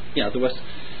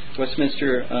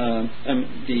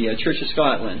Church of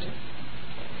Scotland,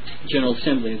 General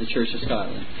Assembly of the Church of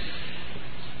Scotland.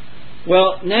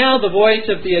 Well, now the voice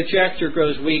of the objector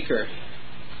grows weaker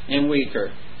and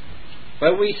weaker.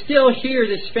 But we still hear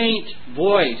this faint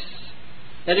voice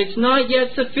that it's not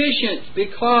yet sufficient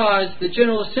because the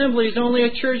General Assembly is only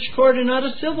a church court and not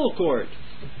a civil court.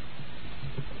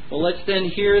 Well, let's then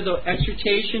hear the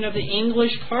exhortation of the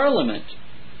English Parliament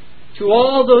to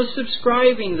all those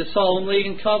subscribing the Solemn League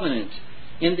and Covenant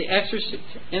in the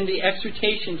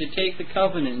exhortation to take the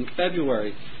covenant in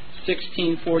February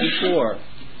 1644.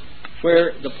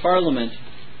 Where the Parliament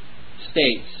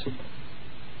states,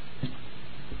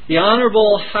 "The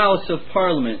Honourable House of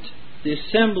Parliament, the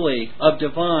Assembly of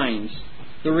Divines,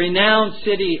 the renowned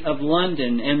city of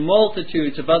London, and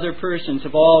multitudes of other persons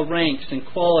of all ranks and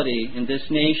quality in this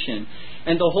nation,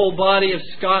 and the whole body of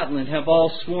Scotland have all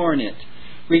sworn it,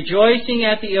 rejoicing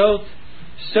at the oath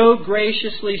so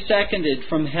graciously seconded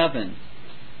from heaven.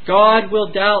 God will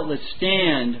doubtless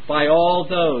stand by all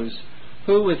those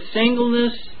who with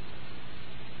singleness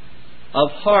of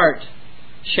heart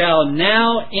shall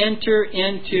now enter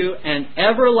into an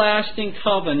everlasting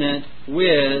covenant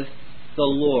with the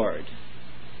Lord.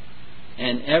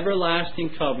 An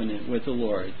everlasting covenant with the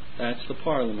Lord. That's the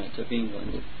Parliament of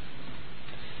England.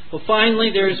 Well,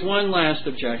 finally, there is one last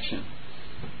objection.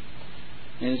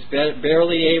 And is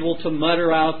barely able to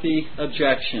mutter out the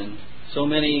objection. So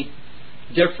many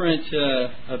different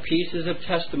pieces of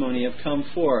testimony have come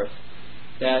forth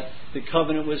that the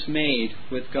covenant was made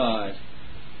with God.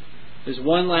 There's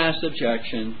one last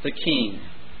objection, the king,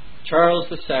 Charles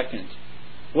II.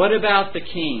 What about the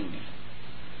king?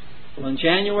 Well, on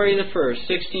January the 1st,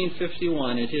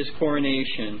 1651, at his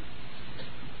coronation,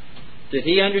 did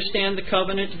he understand the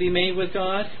covenant to be made with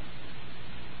God?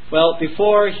 Well,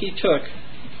 before he took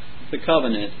the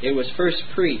covenant, it was first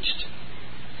preached.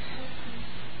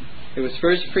 It was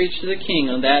first preached to the king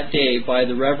on that day by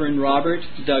the Reverend Robert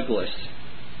Douglas.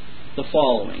 The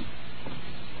following.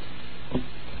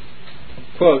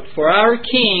 Quote, "For our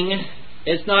king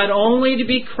is not only to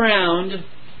be crowned,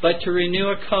 but to renew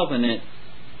a covenant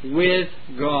with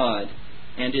God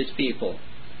and his people.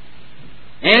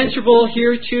 Answerable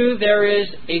hereto, there is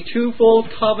a twofold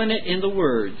covenant in the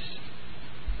words,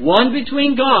 one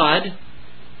between God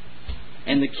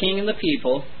and the king and the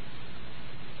people,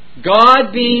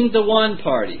 God being the one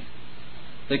party,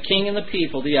 the king and the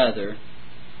people the other.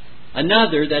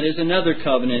 Another, that is another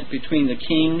covenant between the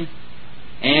king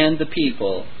and the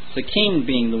people, the king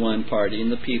being the one party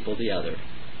and the people the other.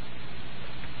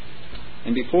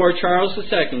 And before Charles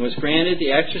II was granted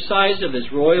the exercise of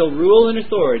his royal rule and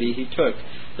authority, he took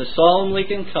the Solemn League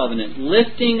Covenant,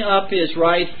 lifting up his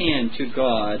right hand to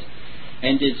God,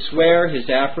 and did swear his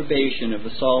approbation of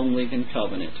the Solemn League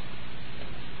Covenant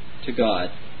to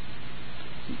God.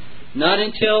 Not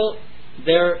until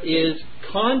there is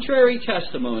contrary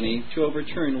testimony to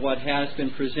overturn what has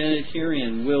been presented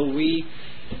herein will we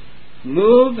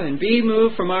move and be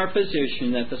moved from our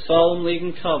position that the Solemn League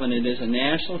and Covenant is a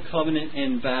national covenant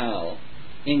and vow,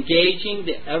 engaging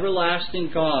the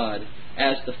everlasting God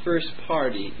as the first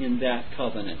party in that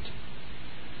covenant.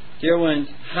 Dear ones,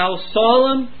 how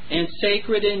solemn and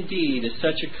sacred indeed is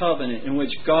such a covenant in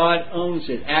which God owns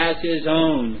it as His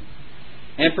own,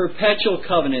 and perpetual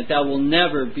covenant that will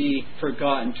never be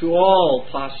forgotten to all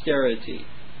posterity.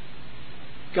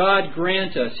 God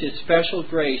grant us His special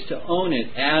grace to own it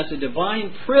as a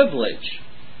divine privilege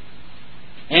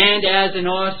and as an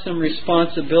awesome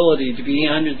responsibility to be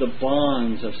under the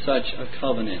bonds of such a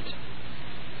covenant.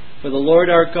 For the Lord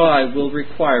our God will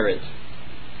require it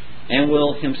and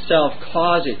will Himself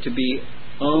cause it to be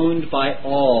owned by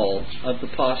all of the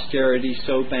posterity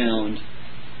so bound.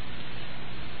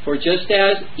 For just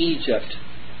as Egypt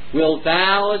will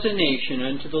vow as a nation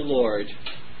unto the Lord,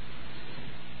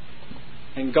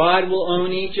 and God will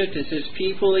own Egypt as His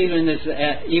people, even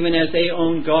as they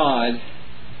own God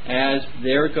as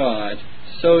their God,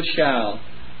 so shall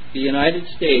the United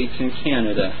States and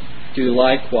Canada do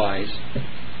likewise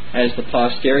as the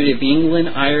posterity of England,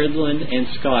 Ireland, and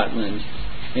Scotland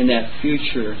in that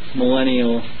future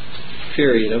millennial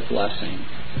period of blessing.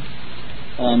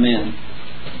 Amen.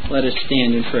 Let us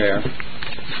stand in prayer.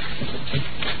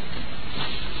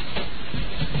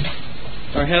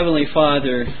 Our Heavenly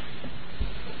Father,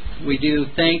 we do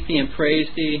thank Thee and praise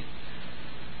Thee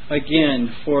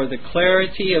again for the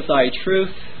clarity of Thy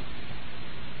truth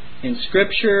in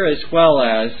Scripture, as well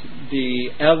as the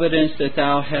evidence that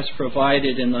Thou hast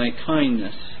provided in Thy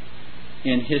kindness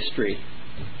in history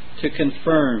to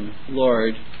confirm,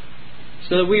 Lord,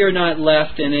 so that we are not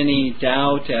left in any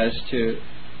doubt as to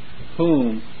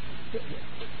who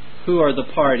are the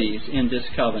parties in this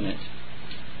covenant.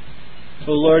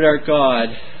 O Lord our God,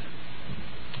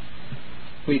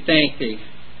 we thank Thee.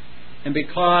 And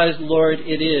because, Lord,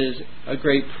 it is a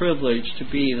great privilege to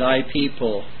be Thy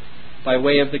people by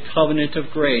way of the covenant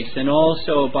of grace and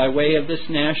also by way of this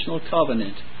national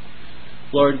covenant,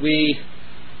 Lord, we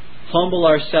humble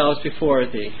ourselves before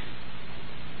Thee.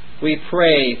 We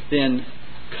pray then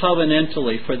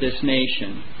covenantally for this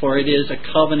nation, for it is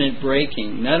a covenant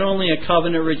breaking, not only a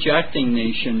covenant rejecting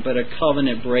nation, but a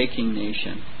covenant breaking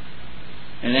nation.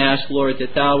 And ask, Lord,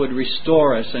 that Thou would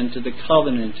restore us unto the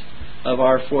covenant of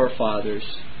our forefathers.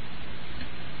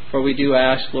 For we do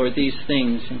ask, Lord, these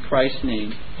things in Christ's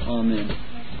name. Amen.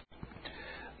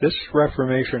 This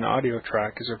Reformation audio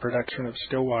track is a production of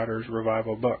Still Waters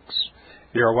Revival Books.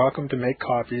 You are welcome to make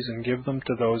copies and give them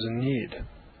to those in need.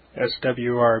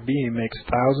 SWRB makes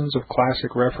thousands of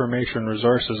classic Reformation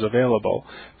resources available,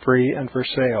 free and for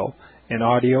sale, in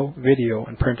audio, video,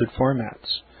 and printed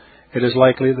formats. It is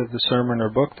likely that the sermon or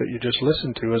book that you just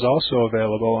listened to is also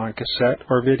available on cassette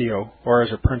or video, or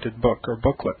as a printed book or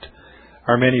booklet.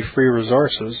 Our many free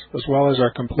resources, as well as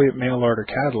our complete mail-order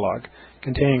catalog,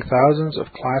 containing thousands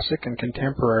of classic and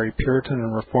contemporary Puritan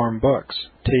and Reform books,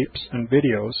 tapes, and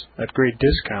videos at great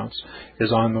discounts,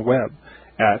 is on the web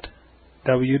at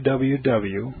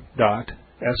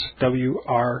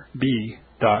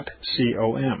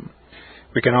www.swrb.com.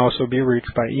 We can also be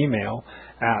reached by email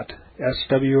at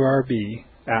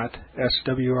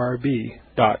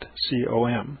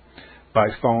swrb@swrb.com, by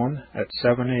phone at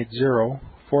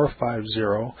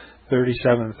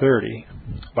 780-450-3730,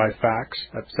 by fax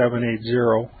at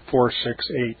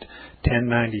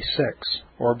 780-468-1096,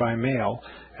 or by mail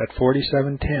at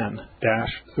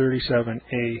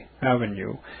 4710-37A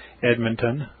Avenue,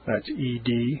 Edmonton, that's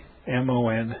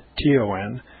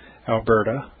Edmonton,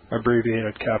 Alberta,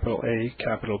 abbreviated capital A,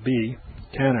 capital B,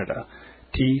 Canada,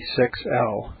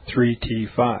 T6L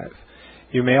 3T5.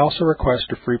 You may also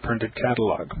request a free printed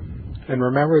catalog. And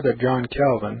remember that John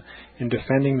Calvin, in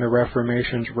defending the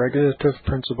Reformation's regulative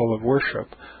principle of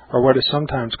worship, or what is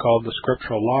sometimes called the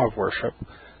scriptural law of worship,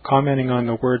 commenting on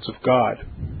the words of God,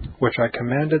 which I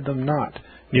commanded them not,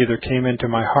 neither came into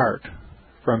my heart,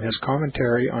 from his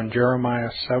commentary on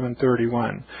Jeremiah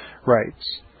 7:31,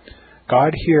 writes,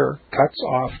 God here cuts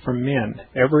off from men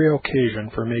every occasion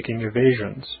for making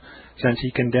evasions, since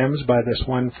he condemns by this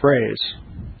one phrase,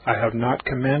 I have not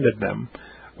commanded them,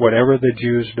 whatever the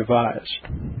Jews devised.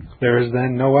 There is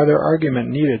then no other argument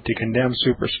needed to condemn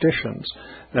superstitions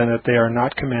than that they are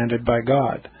not commanded by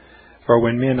God. For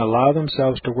when men allow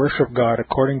themselves to worship God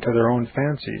according to their own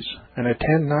fancies, and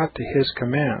attend not to his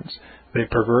commands, they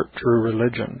pervert true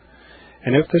religion.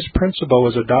 And if this principle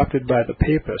was adopted by the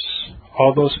Papists,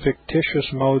 all those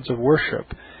fictitious modes of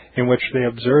worship in which they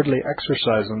absurdly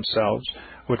exercise themselves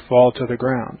would fall to the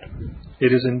ground.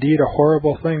 It is indeed a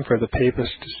horrible thing for the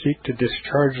Papists to seek to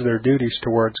discharge their duties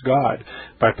towards God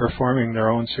by performing their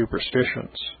own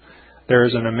superstitions. There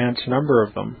is an immense number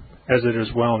of them, as it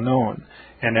is well known,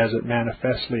 and as it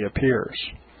manifestly appears.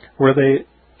 Were they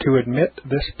to admit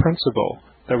this principle,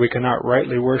 that we cannot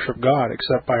rightly worship God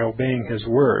except by obeying his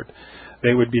word,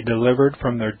 they would be delivered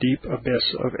from their deep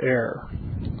abyss of error.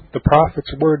 The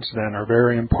prophet's words, then, are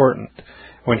very important,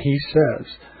 when he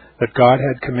says that God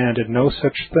had commanded no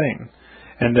such thing,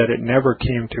 and that it never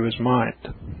came to his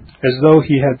mind, as though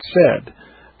he had said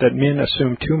that men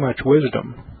assume too much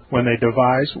wisdom when they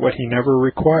devise what he never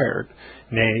required,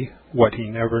 nay, what he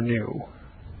never knew.